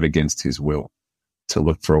quest kind of against his will to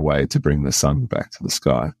look for a way to bring the sun back to the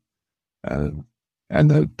sky. And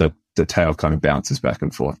the tale kind of bounces back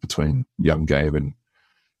and forth between young Gabe and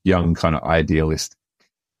young kind of idealist,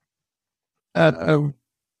 God-fearing,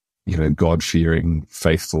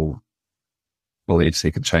 faithful, believes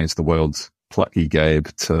he can change the world, plucky Gabe,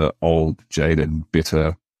 to old, jaded,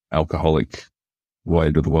 bitter, alcoholic,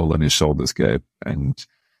 weight of the world on his shoulders Gabe. And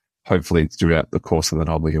hopefully throughout the course of the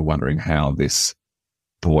novel, you're wondering how this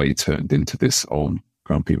boy turned into this old,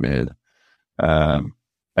 grumpy man. And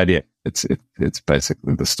yeah, it's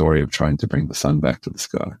basically the story of trying to bring the sun back to the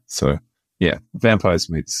sky. So yeah, vampires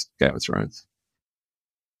meets Game of Thrones.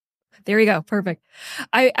 There you go. Perfect.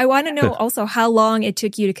 I want to know also how long it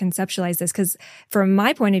took you to conceptualize this, because from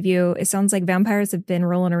my point of view, it sounds like vampires have been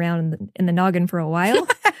rolling around in the noggin for a while.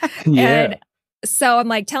 Yeah. And so I'm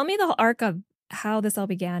like, tell me the arc of how this all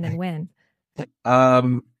began and when.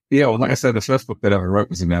 Yeah, well, like I said, the first book that I ever wrote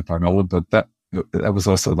was a vampire novel, but that was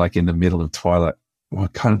also like in the middle of Twilight, well,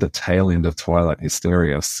 kind of the tail end of Twilight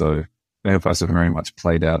hysteria. So vampires have very much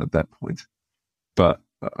played out at that point. But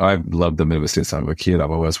I've loved them ever since I was a kid.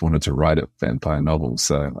 I've always wanted to write a vampire novel.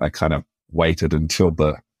 So I kind of waited until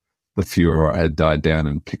the furor had died down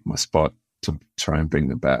and picked my spot to try and bring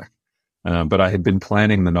them back. But I had been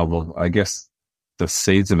planning the novel. I guess the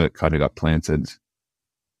seeds of it kind of got planted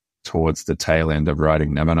towards the tail end of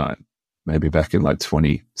writing Nevernight, maybe back in like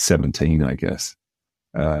 2017, I guess.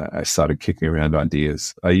 I started kicking around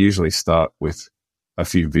ideas. I usually start with a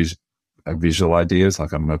few visual ideas.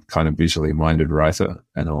 Like I'm a kind of visually minded writer,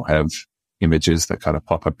 and I'll have images that kind of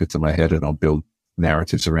pop up into my head and I'll build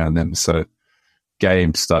narratives around them. So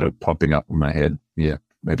games started popping up in my head. Yeah,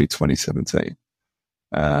 maybe 2017.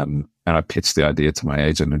 And I pitched the idea to my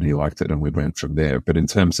agent and he liked it and we went from there. But in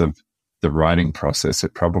terms of the writing process,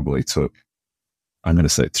 it probably took, I'm going to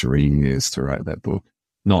say 3 years to write that book.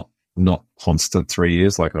 Not constant 3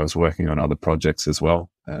 years. Like I was working on other projects as well.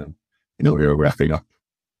 We were wrapping up.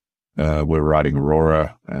 We're writing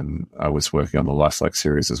Aurora, and I was working on the Lifelike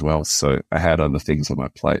series as well. So I had other things on my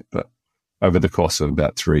plate, but over the course of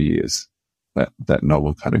about 3 years, that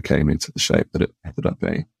novel kind of came into the shape that it ended up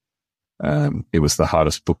being. It was the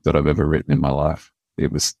hardest book that I've ever written in my life.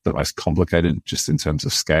 It was the most complicated just in terms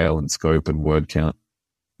of scale and scope and word count.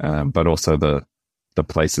 But also the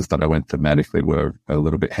places that I went thematically were a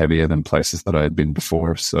little bit heavier than places that I had been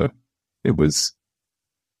before. So it was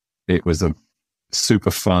a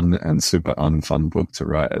super fun and super unfun book to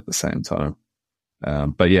write at the same time.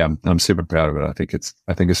 But yeah, I'm super proud of it. I think it's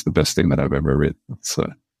the best thing that I've ever written. So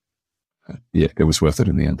yeah, it was worth it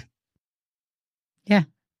in the end. Yeah.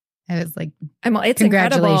 I was like, it's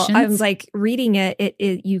incredible. I was like reading it,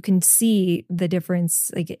 you can see the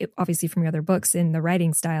difference, obviously from your other books in the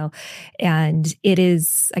writing style. And it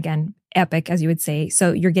is, again, epic, as you would say.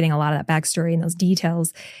 So you're getting a lot of that backstory and those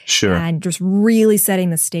details. Sure. And just really setting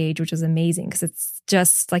the stage, which is amazing. Because it's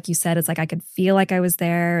just, like you said, it's like I could feel like I was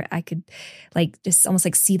there. I could just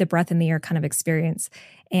almost see the breath in the air kind of experience.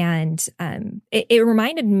 And it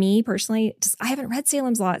reminded me personally, I haven't read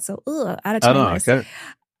Salem's Lot, so out of 20 list. Okay.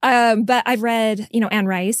 But I've read, Anne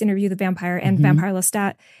Rice, Interview with the Vampire, and Vampire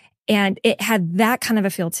Lestat, and it had that kind of a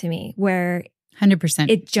feel to me where 100%.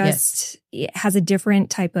 It just it has a different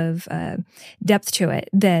type of depth to it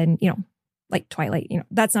than, like Twilight.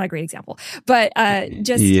 That's not a great example, but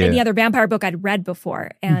just any other vampire book I'd read before.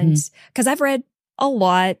 And because I've read a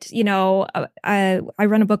lot, I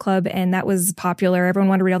run a book club and that was popular. Everyone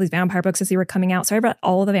wanted to read all these vampire books as they were coming out. So I read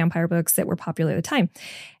all the vampire books that were popular at the time.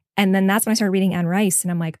 And then that's when I started reading Anne Rice,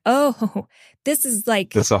 and I'm like, oh, this is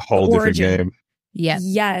like that's a whole different game.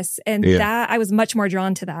 Yes. And that I was much more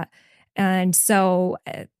drawn to that. And so,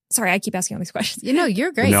 sorry, I keep asking all these questions.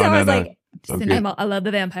 You're great. I was like, okay. I love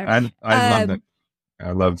the vampire. I love that.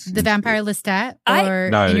 I love the Vampire Lestat or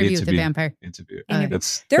Interview with the Vampire. Interview.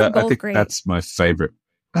 They're both I think great. That's my favorite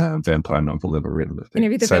vampire novel ever written. I think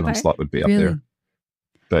Interview with the Salem's Vampire? Lot would be up there.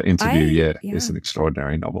 But Interview, is an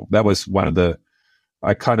extraordinary novel. That was one of the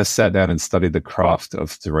I kind of sat down and studied the craft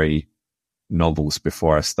of 3 novels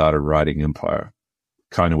before I started writing Empire,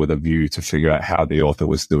 kind of with a view to figure out how the author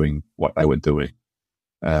was doing what they were doing.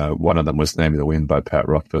 One of them was Name of the Wind by Pat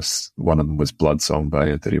Rothfuss. One of them was Blood Song by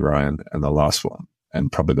Anthony Ryan. And the last one,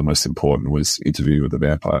 and probably the most important, was Interview with the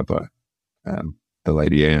Vampire by the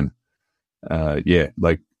Lady Anne.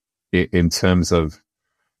 In terms of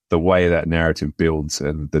the way that narrative builds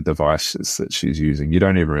and the devices that she's using, you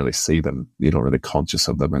don't even really see them. You're not really conscious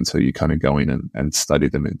of them until you kind of go in and study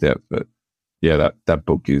them in depth. But yeah, that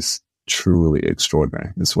book is truly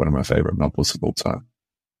extraordinary. It's one of my favorite novels of all time.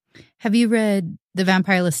 Have you read The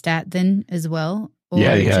Vampire Lestat then as well? Or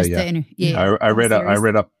Yeah. I read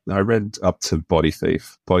up to Body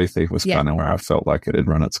Thief. Body Thief was kind of where I felt like it had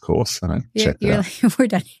run its course, and I checked it out. Like, we're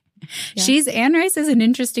done. Yeah. Anne Rice is an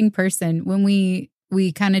interesting person. When we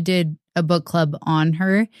kind of did a book club on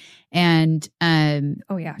her, and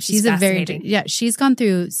she's a very she's gone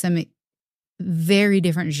through some very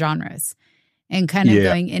different genres and kind of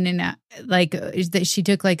going in and out. Like that, she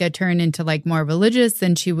took like a turn into like more religious.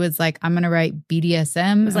 Then she was like, I'm going to write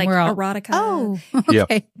BDSM. It was like erotica. Oh,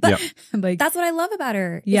 okay. But like, that's what I love about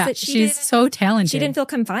her. Yeah, that she's so talented. She didn't feel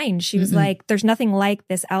confined. She was like, there's nothing like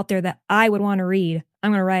this out there that I would want to read.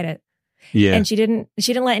 I'm going to write it. Yeah. And she didn't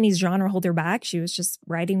let any genre hold her back. She was just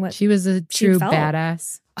writing what she was a true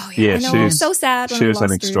badass. Oh yeah. I know. I was so sad when she was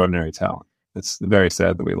an extraordinary talent. It's very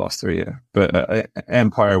sad that we lost her. Yeah. But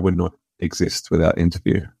Empire would not exist without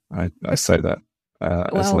Interview. I say that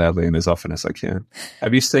as loudly and as often as I can.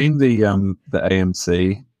 Have you seen the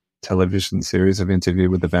AMC television series of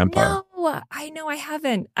Interview with the Vampire? No, I know I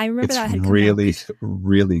haven't. I remember that. It's really,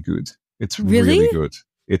 really good. It's really good.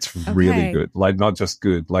 It's really good. Like, not just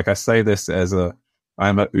good. Like, I say this as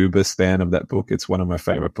I'm a uber stan of that book. It's one of my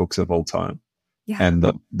favorite books of all time. Yeah. And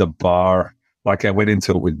the bar, like, I went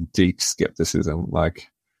into it with deep skepticism.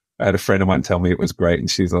 Like, I had a friend of mine tell me it was great, and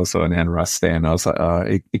she's also an Anne Rice stan. I was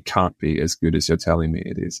like, it can't be as good as you're telling me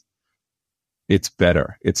it is. It's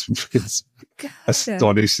better. It's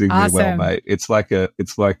astonishingly well made. It's a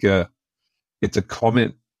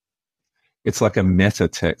comment. It's like a meta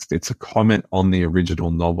text. It's a comment on the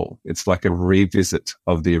original novel. It's like a revisit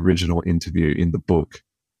of the original Interview in the book,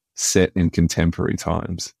 set in contemporary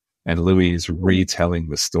times. And Louis is retelling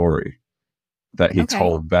the story that he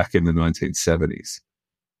told back in the 1970s.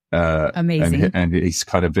 Amazing. And he's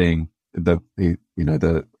kind of being the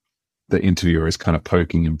interviewer is kind of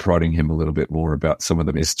poking and prodding him a little bit more about some of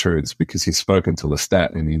the mistruths, because he's spoken to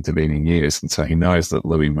Lestat in the intervening years. And so he knows that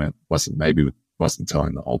Louis wasn't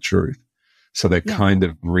telling the whole truth. So they're kind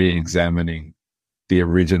of re-examining the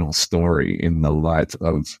original story in the light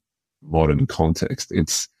of modern context.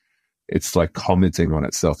 It's like commenting on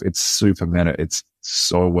itself. It's super meta. It's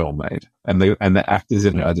so well made. And the actors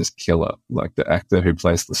in it are just killer. Like, the actor who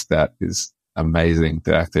plays Lestat is amazing.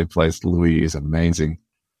 The actor who plays Louis is amazing.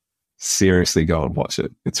 Seriously, go and watch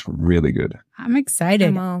it. It's really good. I'm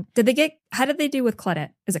excited. How did they do with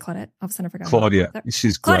Claudette? Is it Claudette? All of a sudden I forgot. Claudia.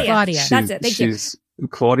 She's great. Claudia. That's it. Thank you.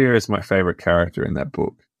 Claudia is my favorite character in that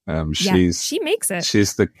book. She makes it.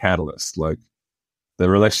 She's the catalyst. Like, the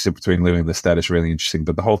relationship between Louis and Lestat is really interesting,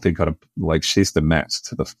 but the whole thing kind of, like, she's the match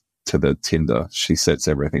to the tinder. She sets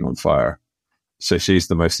everything on fire. So she's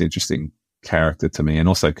the most interesting character to me. And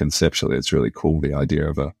also conceptually, it's really cool, the idea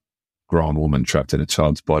of a grown woman trapped in a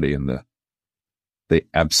child's body, and the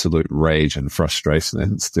absolute rage and frustration that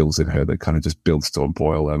instills in her that kind of just builds to a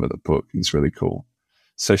boil over the book is really cool.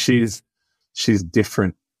 So she's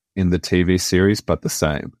different in the TV series, but the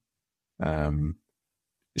same.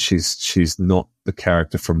 She's not the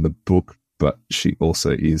character from the book, but she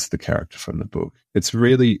also is the character from the book. It's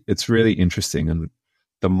really interesting. And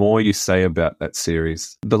the more you say about that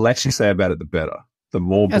series, the less you say about it, the better. The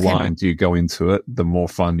more blind you go into it, the more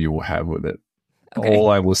fun you will have with it. Okay. All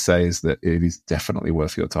I will say is that it is definitely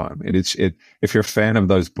worth your time. If you're a fan of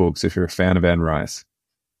those books, if you're a fan of Anne Rice,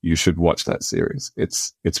 you should watch that series.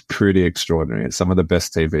 It's pretty extraordinary. It's some of the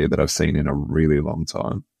best TV that I've seen in a really long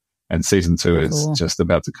time. And season 2 is just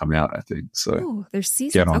about to come out, I think. So there's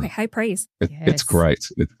seasons. Okay, high praise. It's great.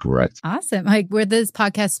 It's great. Awesome. Like, where this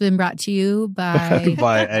podcast has been brought to you by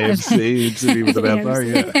by AMC, Interview with the Vampire.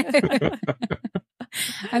 Yeah.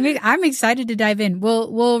 I'm excited to dive in.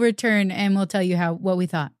 We'll return and we'll tell you what we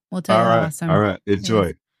thought. We'll tell you how awesome. All right. Enjoy.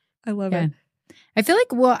 Yes. I love it. I feel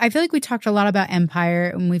like we talked a lot about Empire,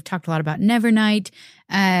 and we've talked a lot about Nevernight.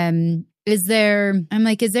 Is there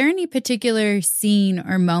any particular scene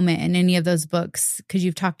or moment in any of those books? Because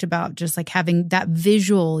you've talked about just like having that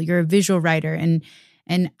visual, you're a visual writer,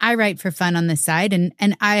 and I write for fun on this side, and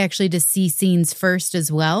I actually just see scenes first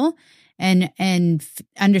as well.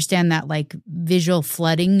 understand that like visual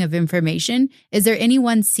flooding of information. Is there any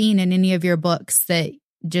one scene in any of your books that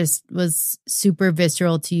just was super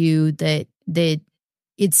visceral to you that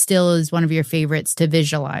it still is one of your favorites to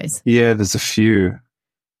visualize? Yeah, there's a few.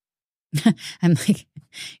 I'm like,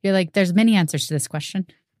 you're like, there's many answers to this question.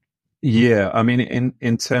 Yeah, I mean,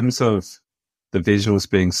 in terms of the visuals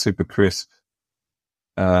being super crisp,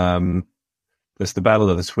 there's the Battle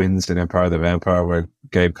of the Twins in Empire of the Vampire, where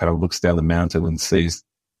Gabe kind of looks down the mountain and sees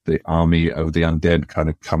the army of the undead kind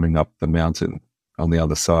of coming up the mountain on the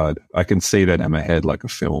other side. I can see that in my head like a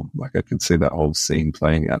film. Like I can see that whole scene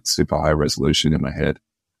playing out super high resolution in my head.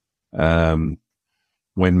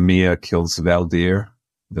 When Mia kills Valdir,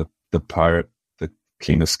 the pirate, the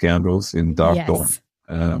king of scoundrels in Dark Dawn,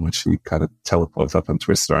 when she kind of teleports up on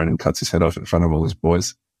Twiststone and cuts his head off in front of all his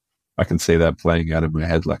boys. I can see that playing out in my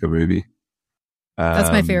head like a movie.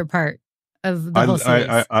 That's my favorite part of the whole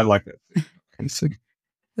series. I like that. It's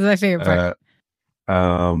my favorite part.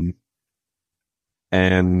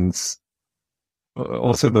 And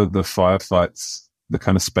also the firefights, the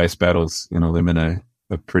kind of space battles in Illuminae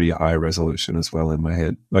are pretty high resolution as well in my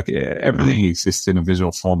head. Like everything exists in a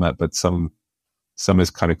visual format, but some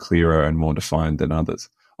is kind of clearer and more defined than others.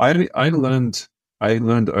 I learned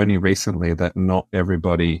only recently that not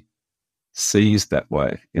everybody sees that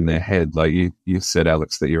way in their head. Like you said,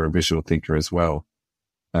 Alex, that you're a visual thinker as well.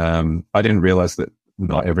 I didn't realize that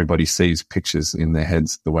not everybody sees pictures in their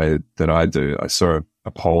heads the way that I do. I saw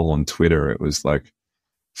a poll on Twitter. It was like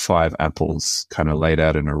 5 apples kind of laid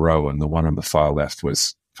out in a row, and the one on the far left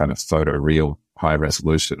was kind of photoreal, high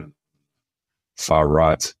resolution. Far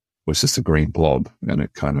right was just a green blob, and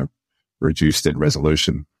it kind of reduced in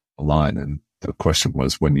resolution a line. And the question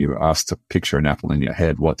was, when you were asked to picture an apple in your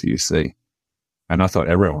head, what do you see? And I thought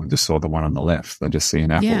everyone just saw the one on the left. They just see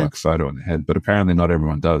an apple-like photo in the head. But apparently not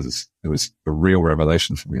everyone does. It was a real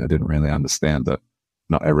revelation for me. I didn't really understand that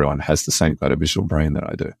not everyone has the same kind of visual brain that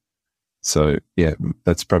I do. So, yeah,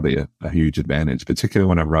 that's probably a huge advantage, particularly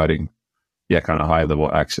when I'm writing, kind of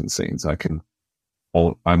high-level action scenes. I'm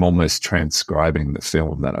almost transcribing the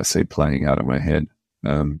film that I see playing out in my head.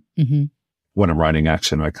 When I'm writing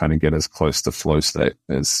action, I kind of get as close to flow state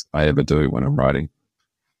as I ever do when I'm writing.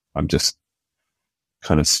 I'm just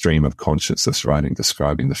kind of stream of consciousness writing,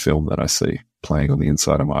 describing the film that I see playing on the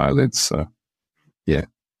inside of my eyelids. So, yeah,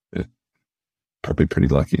 probably pretty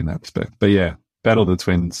lucky in that respect. But yeah, Battle of the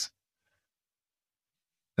Twins,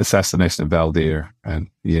 Assassination of Valdir, and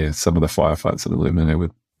some of the firefights in Illuminae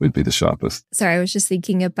would be the sharpest. Sorry, I was just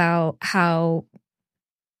thinking about how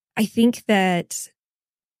I think that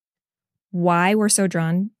why we're so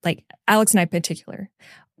drawn, like Alex and I in particular,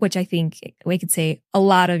 which I think we could say a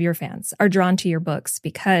lot of your fans are drawn to your books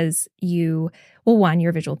because one, you're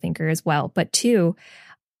a visual thinker as well, but 2,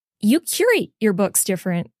 you curate your books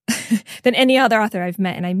different than any other author I've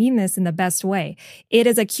met. And I mean this in the best way. It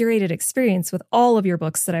is a curated experience with all of your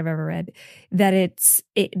books that I've ever read, that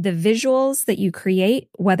the visuals that you create,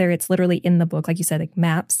 whether it's literally in the book, like you said, like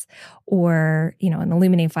maps or, in the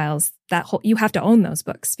Illuminae files, you have to own those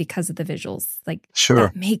books because of the visuals. Like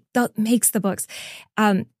sure. that makes the books.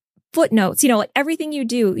 Footnotes, like everything you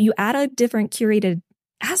do, you add a different curated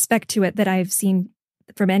aspect to it that I've seen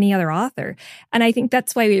from any other author. And I think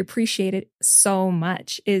that's why we appreciate it so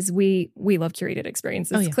much is we love curated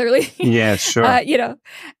experiences, clearly. Yeah, sure. And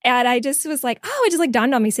I just was like, it just like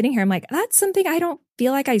dawned on me sitting here. I'm like, that's something I don't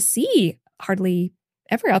feel like I see hardly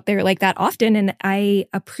ever out there like that often. And I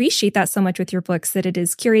appreciate that so much with your books, that it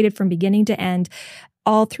is curated from beginning to end,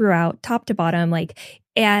 all throughout, top to bottom,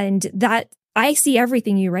 and that I see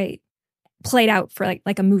everything you write played out for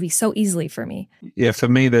like a movie so easily for me. Yeah, for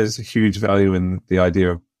me, there's a huge value in the idea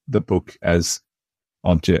of the book as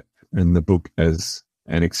object and the book as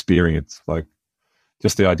an experience. Like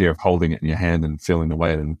just the idea of holding it in your hand and feeling the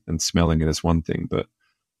weight and smelling it is one thing, but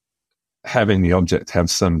having the object have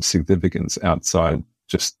some significance outside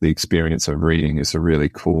just the experience of reading is a really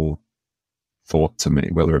cool thought to me,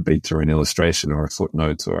 whether it be through an illustration or a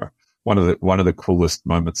footnote. Or one of the coolest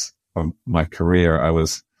moments of my career, I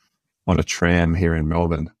was on a tram here in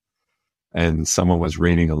Melbourne and someone was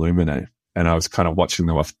reading Illuminae and I was kind of watching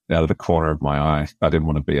them out of the corner of my eye. I didn't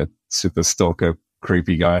want to be a super stalker,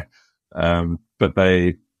 creepy guy. But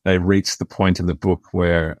they reached the point in the book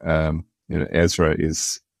where, Ezra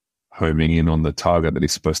is homing in on the target that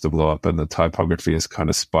he's supposed to blow up, and the typography is kind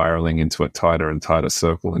of spiraling into a tighter and tighter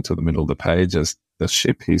circle into the middle of the page as the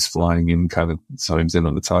ship he's flying in kind of zooms in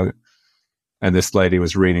on the target. And this lady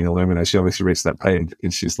was reading Illuminae. She obviously reached that page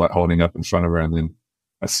and she's like holding up in front of her. And then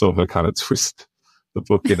I saw her kind of twist the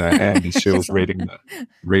book in her hand and she was reading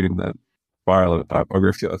that viral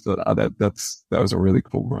biography. I thought, that was a really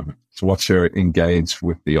cool moment to watch her engage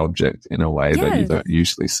with the object in a way that you don't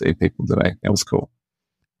usually see people today. That was cool.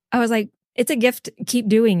 I was like, it's a gift. Keep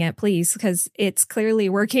doing it, please, because it's clearly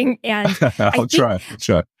working. And I'll try.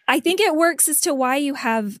 I think it works as to why you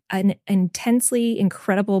have an intensely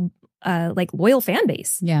incredible, loyal fan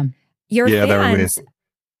base. Yeah. Your fans.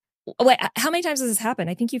 Wait, how many times has this happened?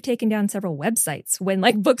 I think you've taken down several websites when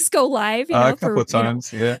books go live, a couple of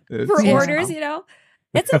times, for orders,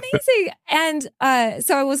 It's amazing. And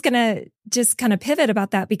so I was going to just kind of pivot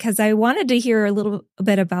about that because I wanted to hear a little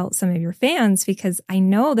bit about some of your fans, because I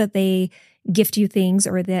know that they gift you things,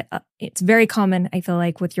 or that it's very common, I feel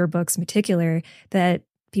like, with your books in particular, that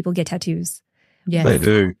people get tattoos. Yeah, they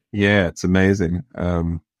do. Yeah, it's amazing.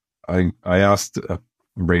 I asked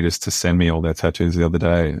readers to send me all their tattoos the other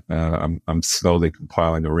day. I'm slowly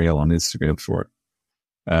compiling a reel on Instagram for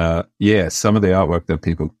it. Some of the artwork that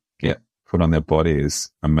people get put on their body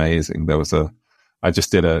is amazing. I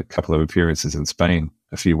just did a couple of appearances in Spain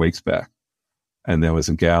a few weeks back, and there was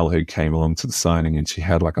a gal who came along to the signing, and she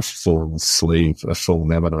had a full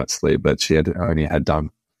Nevernight sleeve that she had only had done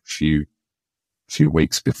a few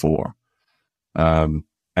weeks before.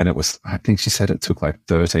 And it was, I think she said it took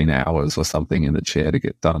 13 hours or something in the chair to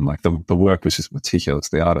get done. The work was just meticulous.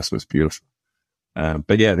 The artist was beautiful.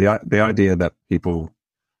 But yeah, the idea that people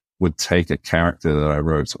would take a character that I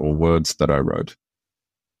wrote or words that I wrote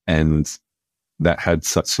and that had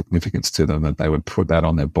such significance to them that they would put that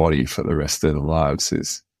on their body for the rest of their lives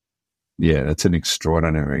it's an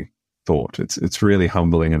extraordinary thought. It's really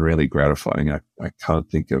humbling and really gratifying. I can't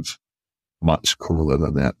think of much cooler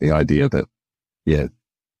than that. The idea that,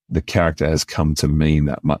 the character has come to mean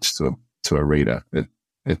that much to a reader.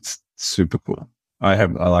 It's super cool. I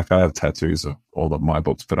have tattoos of all of my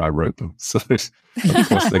books, but I wrote them. So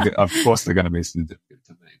of course they're going to be significant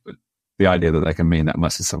to me, but the idea that they can mean that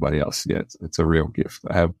much to somebody else, it's a real gift.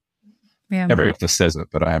 I have, everyone just says it,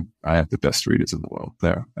 but I have the best readers in the world.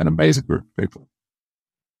 They're an amazing group of people.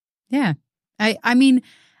 Yeah. I mean,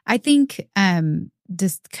 I think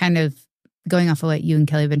just kind of going off of what you and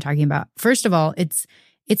Kelly have been talking about, first of all,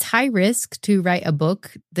 it's high risk to write a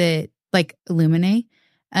book that Illuminae.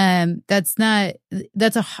 That's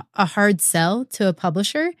a hard sell to a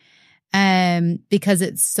publisher, because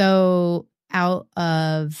it's so out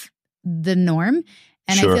of the norm.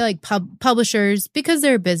 And I feel like publishers, because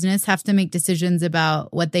they're a business, have to make decisions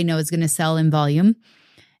about what they know is going to sell in volume.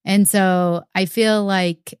 And so I feel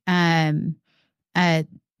like they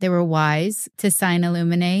were wise to sign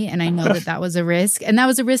Illuminae, and I know that was a risk, and that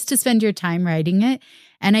was a risk to spend your time writing it.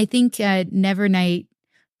 And I think Nevernight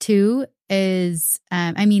 2 is,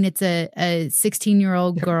 it's a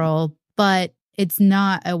 16-year-old girl, but it's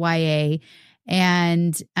not a YA.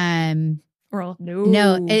 And it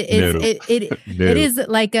is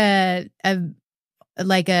like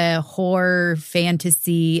a horror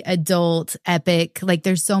fantasy adult epic.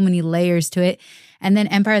 There's so many layers to it. And then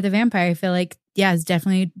Empire of the Vampire, I feel like, it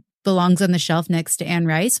definitely belongs on the shelf next to Anne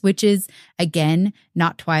Rice, which is, again,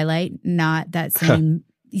 not Twilight, not that same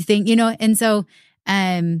thing, And so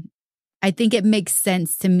I think it makes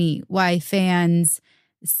sense to me why fans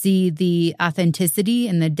see the authenticity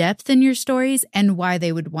and the depth in your stories and why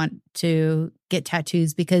they would want to get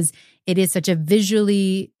tattoos, because it is such a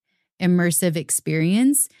visually immersive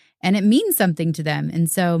experience and it means something to them. And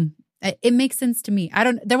so it makes sense to me.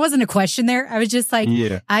 There wasn't a question there. I was just like,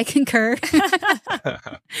 I concur.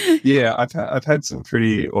 I've had some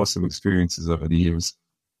pretty awesome experiences over the years.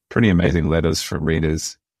 Pretty amazing letters from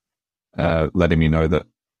readers, letting me know that,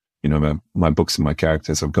 my books and my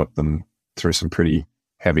characters, I've got them through some pretty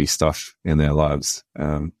heavy stuff in their lives.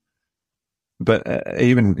 But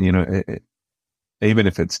even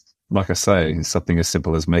if it's, like I say, something as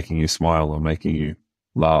simple as making you smile or making you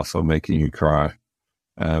laugh or making you cry,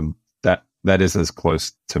 that is as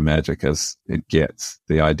close to magic as it gets.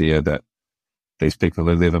 The idea that these people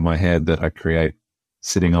who live in my head that I create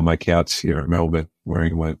sitting on my couch here in Melbourne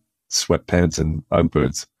wearing my sweatpants and Ugg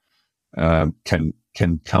boots can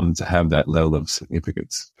come to have that level of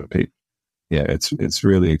significance for people. Yeah, it's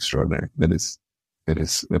really extraordinary. It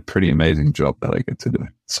is a pretty amazing job that I get to do.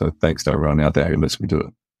 So thanks to everyone out there who lets me do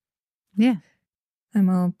it. Yeah.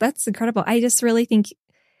 That's incredible. I just really think,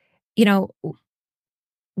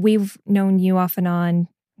 we've known you off and on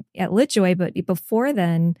at LitJoy, but before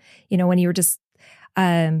then, when you were just,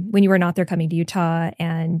 when you were not there coming to Utah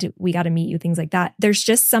and we got to meet you, things like that, there's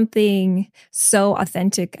just something so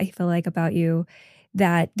authentic, I feel like, about you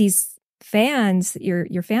that these fans,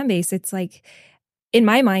 your fan base, it's like, in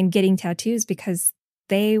my mind, getting tattoos because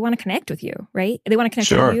they want to connect with you, right? They want to connect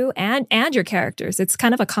Sure. with you and your characters. It's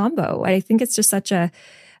kind of a combo. I think it's just such a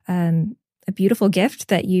beautiful gift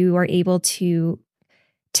that you are able to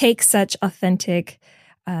take such authentic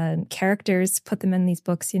characters, put them in these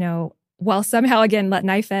books, while somehow, again, let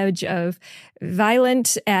knife edge of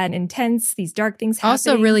violent and intense, these dark things happening.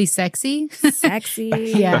 Also really sexy. Sexy.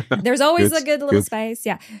 Yeah. There's always Good, a good little good. spice.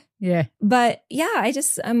 Yeah. Yeah. But yeah,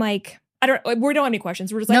 I'm like, we don't have any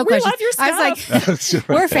questions. We're just like, No we questions. love your stuff. I was like,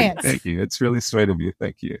 We're fans. Thank you. It's really sweet of you.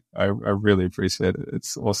 Thank you. I really appreciate it.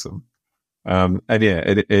 It's awesome. And yeah,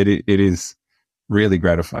 it is really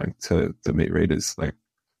gratifying to meet readers. Like,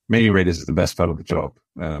 meeting readers is the best part of the job.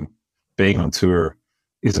 Being on tour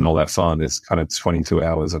isn't all that fun. It's kind of 22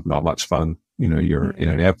 hours of not much fun. You're in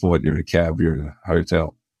an airport, you're in a cab, you're in a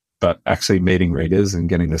hotel. But actually meeting readers and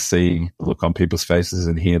getting to see the look on people's faces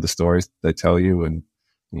and hear the stories they tell you and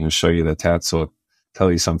show you their tats or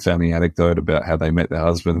tell you some family anecdote about how they met their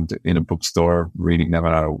husband in a bookstore reading them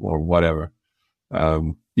out or whatever.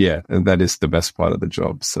 Yeah, and that is the best part of the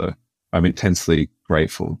job. So I'm intensely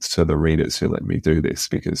grateful to the readers who let me do this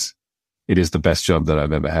because it is the best job that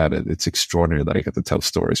I've ever had. It's extraordinary that I get to tell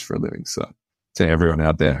stories for a living. So to everyone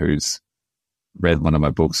out there who's read one of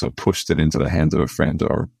my books or pushed it into the hands of a friend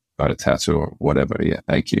or got a tattoo or whatever, yeah,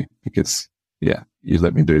 thank you. Because, yeah, you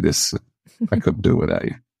let me do this. I couldn't do it without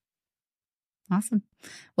you. Awesome.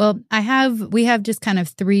 Well, we have just kind of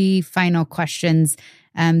 3 final questions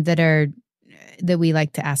that we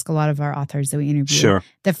like to ask a lot of our authors that we interview. Sure.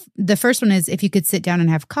 The first one is, if you could sit down and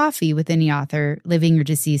have coffee with any author, living or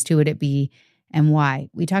deceased, who would it be and why?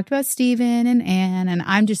 We talked about Stephen and Anne, and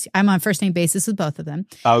I'm on first name basis with both of them.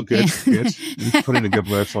 Oh, good, good. You put in a good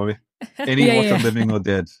word for me. Any author living or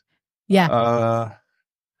dead. Yeah.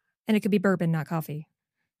 And it could be bourbon, not coffee.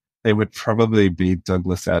 It would probably be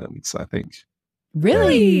Douglas Adams, I think.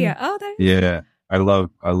 Really? Yeah. Oh, Yeah. I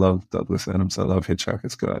love Douglas Adams. I love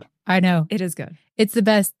Hitchhiker's Guide. I know. it is good. It's the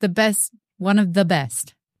best, one of the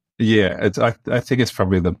best. Yeah, I think it's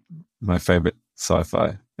probably my favorite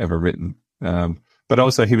sci-fi ever written. But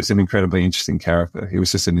also he was an incredibly interesting character. He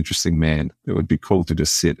was just an interesting man. It would be cool to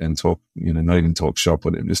just sit and talk, not even talk shop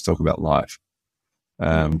with him, just talk about life.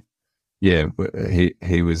 Yeah,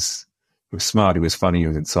 he was smart. He was funny. He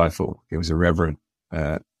was insightful. He was irreverent.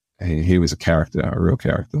 He was a character, a real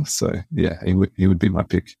character. So yeah, he would be my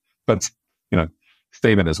pick. But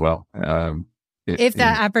Stephen as well. If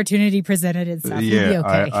that opportunity presented itself, you'd be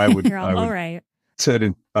okay. I would. You're all right.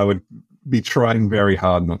 I would be trying very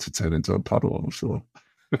hard not to turn into a puddle. I'm sure.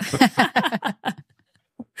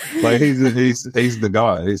 Like he's the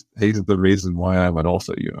guy. He's the reason why I'm an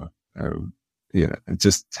author.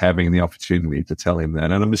 Just having the opportunity to tell him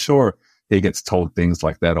that, and I'm sure he gets told things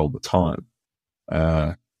like that all the time.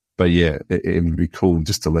 But yeah, it would be cool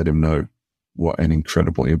just to let him know what an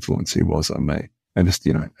incredible influence he was on me, and just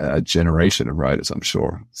a generation of writers, I'm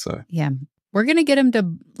sure. So yeah, we're gonna get him to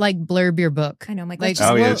blurb your book. I know,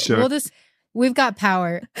 I'm sure. We've got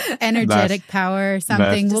power, energetic power,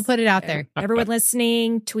 something. Nice. We'll put it out there. Everyone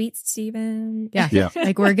listening, tweet Stephen. Yeah.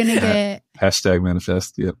 We're gonna get hashtag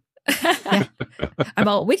manifest. Yep. Yeah.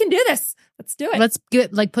 We can do this. Let's do it. Let's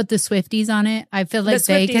get put the Swifties on it. I feel like the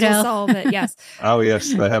they Swifties could will help. solve it. Yes. Oh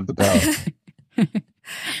yes, they have the power.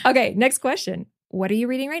 Okay, next question. What are you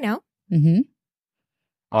reading right now? Mm-hmm.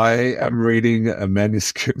 I am reading a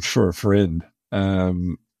manuscript for a friend.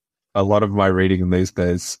 A lot of my reading these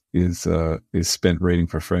days is spent reading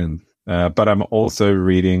for friends. But I'm also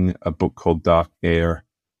reading a book called Dark Air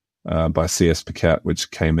by C.S. Pacat, which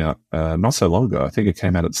came out not so long ago. I think it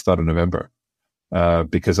came out at the start of November.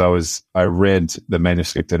 Because I read the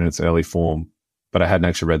manuscript in its early form, but I hadn't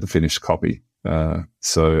actually read the finished copy.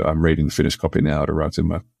 So I'm reading the finished copy now. It arrived in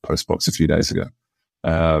my postbox a few days ago.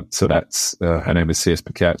 So that's her name is C.S.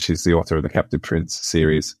 Pacat. She's the author of the Captive Prince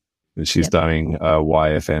series, and she's doing a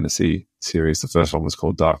YA fantasy series. The first one was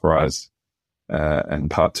called Dark Rise,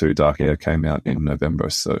 and part 2, Dark Air, came out in November.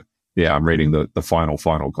 So yeah, I'm reading the final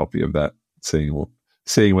copy of that,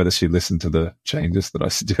 seeing whether she listened to the changes that I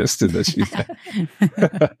suggested that she did.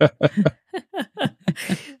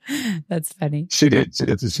 That's funny. She did. She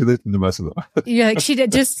listened to most of them. You're like, she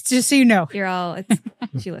did, just so you know. You're all,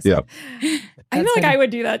 she listened. Yeah. I feel like I would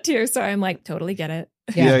do that too. So I'm like, totally get it.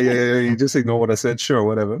 Yeah. You just ignore what I said. Sure,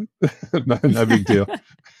 whatever. No big deal.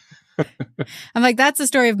 I'm like, that's the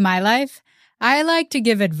story of my life. I like to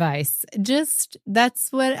give advice.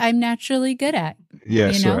 That's what I'm naturally good at.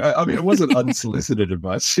 Yeah, sure. I mean, it wasn't unsolicited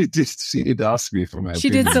advice. She did ask me for my She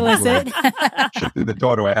opinion. did solicit. The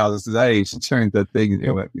door to our house says, hey, you should change that thing.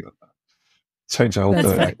 Change the whole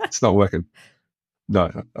thing. It's not working. No,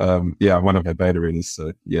 yeah, I'm one of her beta readers.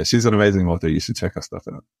 So yeah, she's an amazing author. You should check her stuff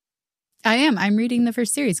out. I am. I'm reading the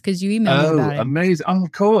first series because you emailed me about it. Amazing. Oh,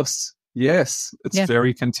 of course. Yes. It's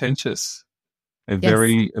very contentious. A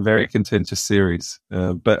very contentious series.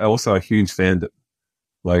 But also a huge fandom.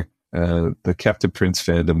 Like, the Captain Prince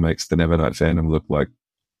fandom makes the Nevernight fandom look like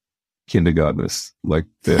kindergartners. Like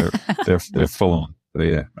they're full on. So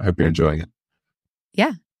yeah, I hope you're enjoying it.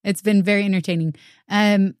 Yeah. It's been very entertaining.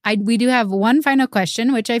 We do have one final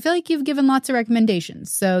question, which I feel like you've given lots of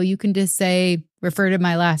recommendations. So you can just say, refer to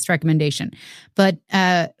my last recommendation. But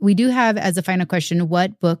we do have as a final question,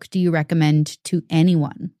 what book do you recommend to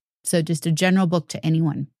anyone? So just a general book to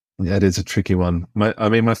anyone. Yeah, it is a tricky one. My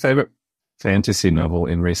favorite fantasy novel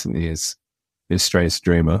in recent years is Stray's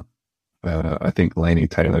Dreamer. I think Laini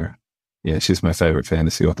Taylor. Yeah, she's my favorite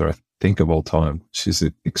fantasy author, I think, of all time. She's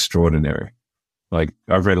extraordinary. Like,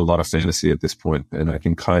 I've read a lot of fantasy at this point, and I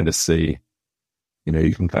can kind of see,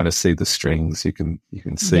 you can kind of see the strings. You can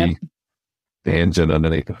see the engine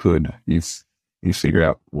underneath the hood. You figure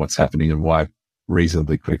out what's happening and why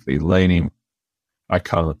reasonably quickly. Laini, I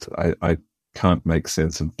can't make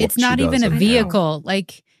sense of what it's not she even does a vehicle.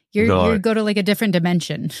 Like you go to like a different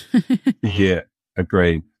dimension. Yeah,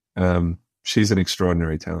 agreed. She's an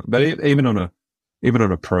extraordinary talent, but even on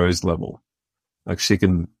a prose level, like she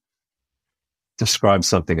can describe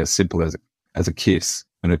something as simple as a kiss,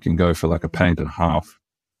 and it can go for like a page and a half,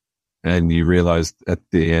 and you realize at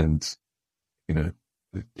the end,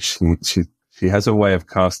 she has a way of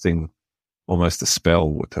casting almost a spell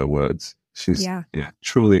with her words. She's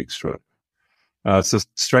truly extraordinary. So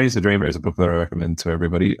Strange the Dreamer is a book that I recommend to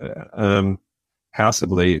everybody. House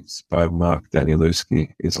of Leaves by Mark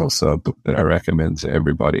Danielewski is also a book that I recommend to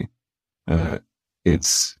everybody.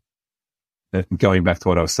 It's going back to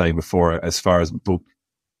what I was saying before, as far as book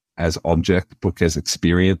as object, book as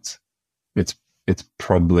experience, it's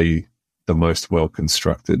probably the most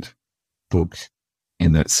well-constructed book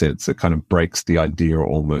in that sense. It kind of breaks the idea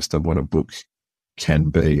almost of what a book can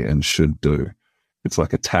be and should do. It's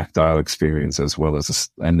like a tactile experience as well as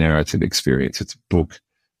a narrative experience. It's a book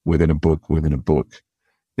within a book within a book.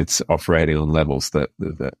 It's operating on levels that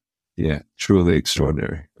truly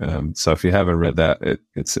extraordinary. So if you haven't read that,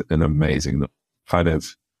 it's an amazing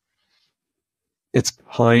it's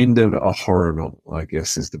kind of a horror novel, I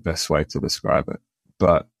guess is the best way to describe it.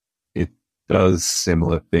 But it does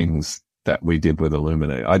similar things that we did with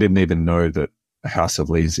Illuminate. I didn't even know that House of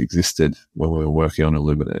Leaves existed when we were working on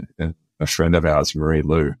Illuminate. And a friend of ours, Marie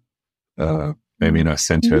Lou, I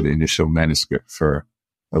sent her the initial manuscript for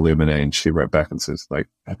Illuminate, and she wrote back and says, like,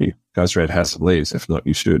 have you guys read House of Leaves? If not,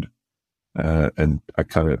 you should. And I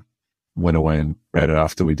kind of went away and read it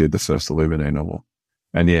after we did the first Illuminate novel.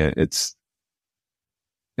 And yeah,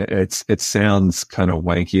 it sounds kind of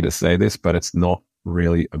wanky to say this, but it's not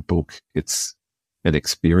really a book. It's an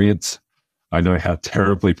experience. I know how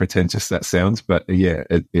terribly pretentious that sounds, but yeah,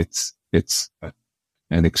 it's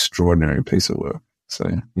an extraordinary piece of work. So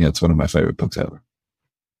yeah, it's one of my favorite books ever.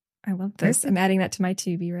 I love this. I'm adding that to my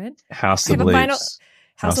to be read. House of Leaves.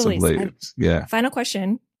 House of Leaves. Yeah. Final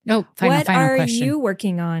question. What are you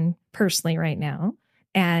working on personally right now?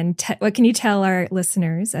 And what can you tell our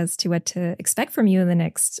listeners as to what to expect from you in the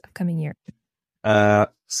next upcoming year?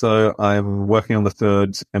 So I'm working on the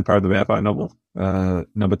third Empire of the Vampire novel.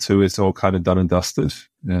 Number 2 is all kind of done and dusted.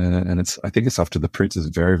 And I think it's off to the printers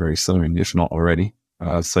very, very soon, if not already.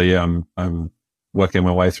 I'm working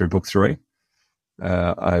my way through book 3.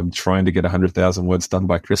 I'm trying to get 100,000 words done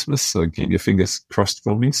by Christmas. So keep your fingers crossed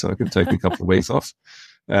for me so I can take a couple of weeks off.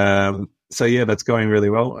 That's going really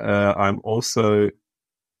well.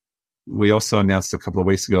 We also announced a couple of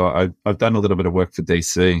weeks ago, I've done a little bit of work for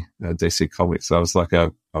DC Comics. I was like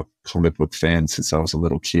a comic book fan since I was a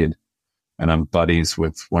little kid. And I'm buddies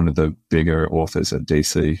with one of the bigger authors at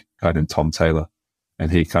DC, a guy named Tom Taylor.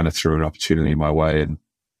 And he kind of threw an opportunity my way. And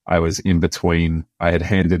I was in between. I had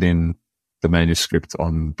handed in the manuscript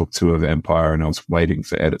on book 2 of Empire, and I was waiting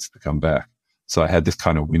for edits to come back. So I had this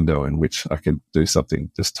kind of window in which I could do something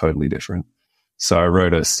just totally different. So I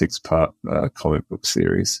wrote a 6-part comic book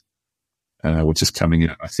series, which is coming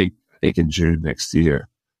out, I think in June next year.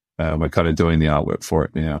 We're kind of doing the artwork for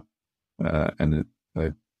it now. And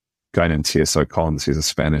a guy named T.S.O. Collins, he's a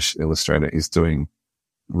Spanish illustrator. He's doing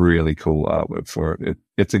really cool artwork for it.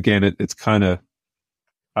 It's kind of,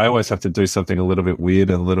 I always have to do something a little bit weird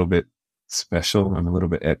and a little bit special and a little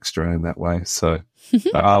bit extra in that way. So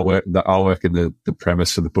the artwork and the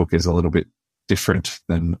premise for the book is a little bit different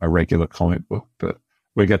than a regular comic book, but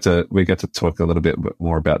we get to talk a little bit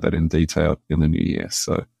more about that in detail in the new year.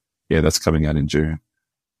 So yeah, that's coming out in June.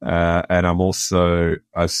 And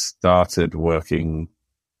I started working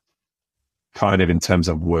kind of in terms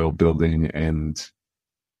of world building and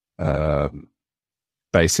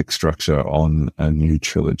basic structure on a new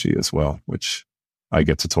trilogy as well, which I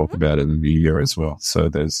get to talk about in the new year as well. So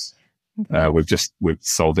there's, we've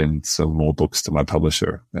sold in some more books to my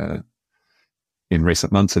publisher in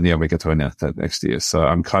recent months, and we get to announce that next year. So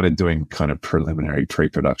I'm kind of doing kind of preliminary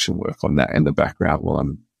pre-production work on that in the background while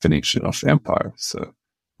I'm finishing off Empire. So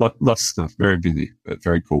lots of stuff, very busy, but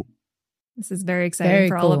very cool. This is very exciting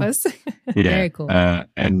for all of us. Yeah. Very cool.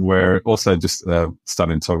 And we're also just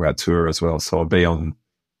starting to talk about tour as well. So I'll be on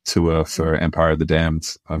tour for Empire of the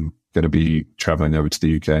Damned. I'm going to be traveling over to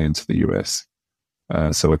the UK and to the US.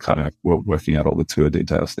 So we're working out all the tour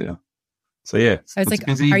details there. So yeah. I was like,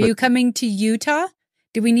 busy, are you coming to Utah?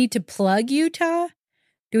 Do we need to plug Utah?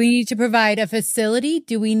 Do we need to provide a facility?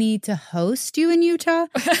 Do we need to host you in Utah?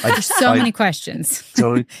 There's so many questions.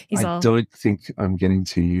 I don't think I'm getting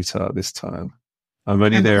to Utah this time. I'm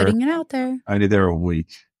putting it out there. Only there a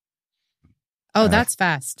week. Oh, that's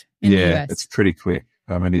fast. In the US. It's pretty quick.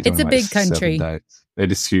 It's a big country. 7 days.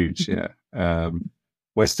 It is huge. Yeah.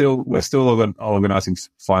 We're still organizing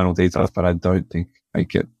final details, but I don't think I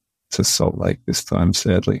get to Salt Lake this time,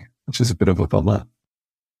 sadly, which is a bit of a bummer.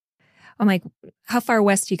 I'm like, how far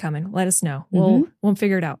west are you coming? Let us know. We'll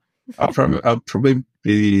figure it out. I'll probably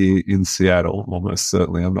be in Seattle, almost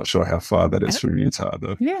certainly. I'm not sure how far that is from Utah,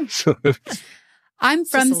 though. Yeah. I'm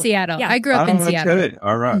from Seattle. Yeah. I grew up in Seattle. Okay.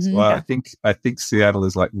 All right. Mm-hmm. Well, I think Seattle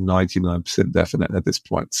is like 99% definite at this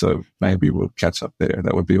point. So maybe we'll catch up there.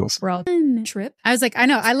 That would be awesome. We're all trip. I was like, I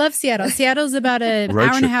know. I love Seattle. Seattle's about an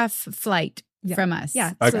hour and a half flight from us.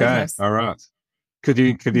 Yeah. Okay. All right. Could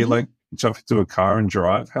you like jump into a car and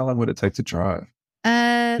drive? How long would it take to drive?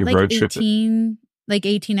 Like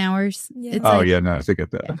 18 hours. Yeah. No,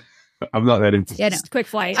 forget that. Yeah. I'm not that interested. Yeah, no. Quick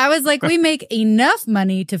flight. I was like, we make enough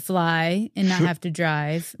money to fly and not have to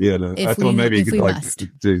drive. Yeah, no. I thought maybe you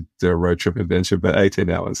could do a road trip adventure, but 18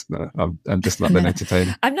 hours, no. I'm just not that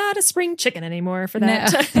entertaining. I'm not a spring chicken anymore for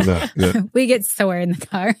that. No. We get sore in the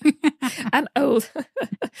car. I'm old.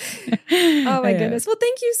 Oh my goodness. Well,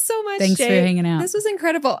 thank you so much, Thanks Jay. for hanging out. This was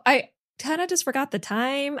incredible. I kind of just forgot the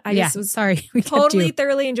time. I just was sorry. We totally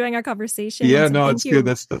thoroughly enjoying our conversation. Yeah, so it's good.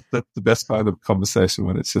 That's the best kind of conversation,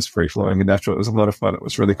 when it's just free flowing and natural. It was a lot of fun. It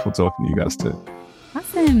was really cool talking to you guys too.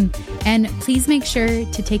 Awesome. And please make sure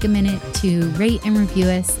to take a minute to rate and review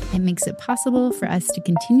us. It makes it possible for us to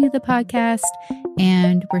continue the podcast.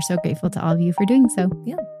 And we're so grateful to all of you for doing so.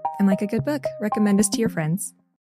 Yeah. And like a good book, recommend us to your friends.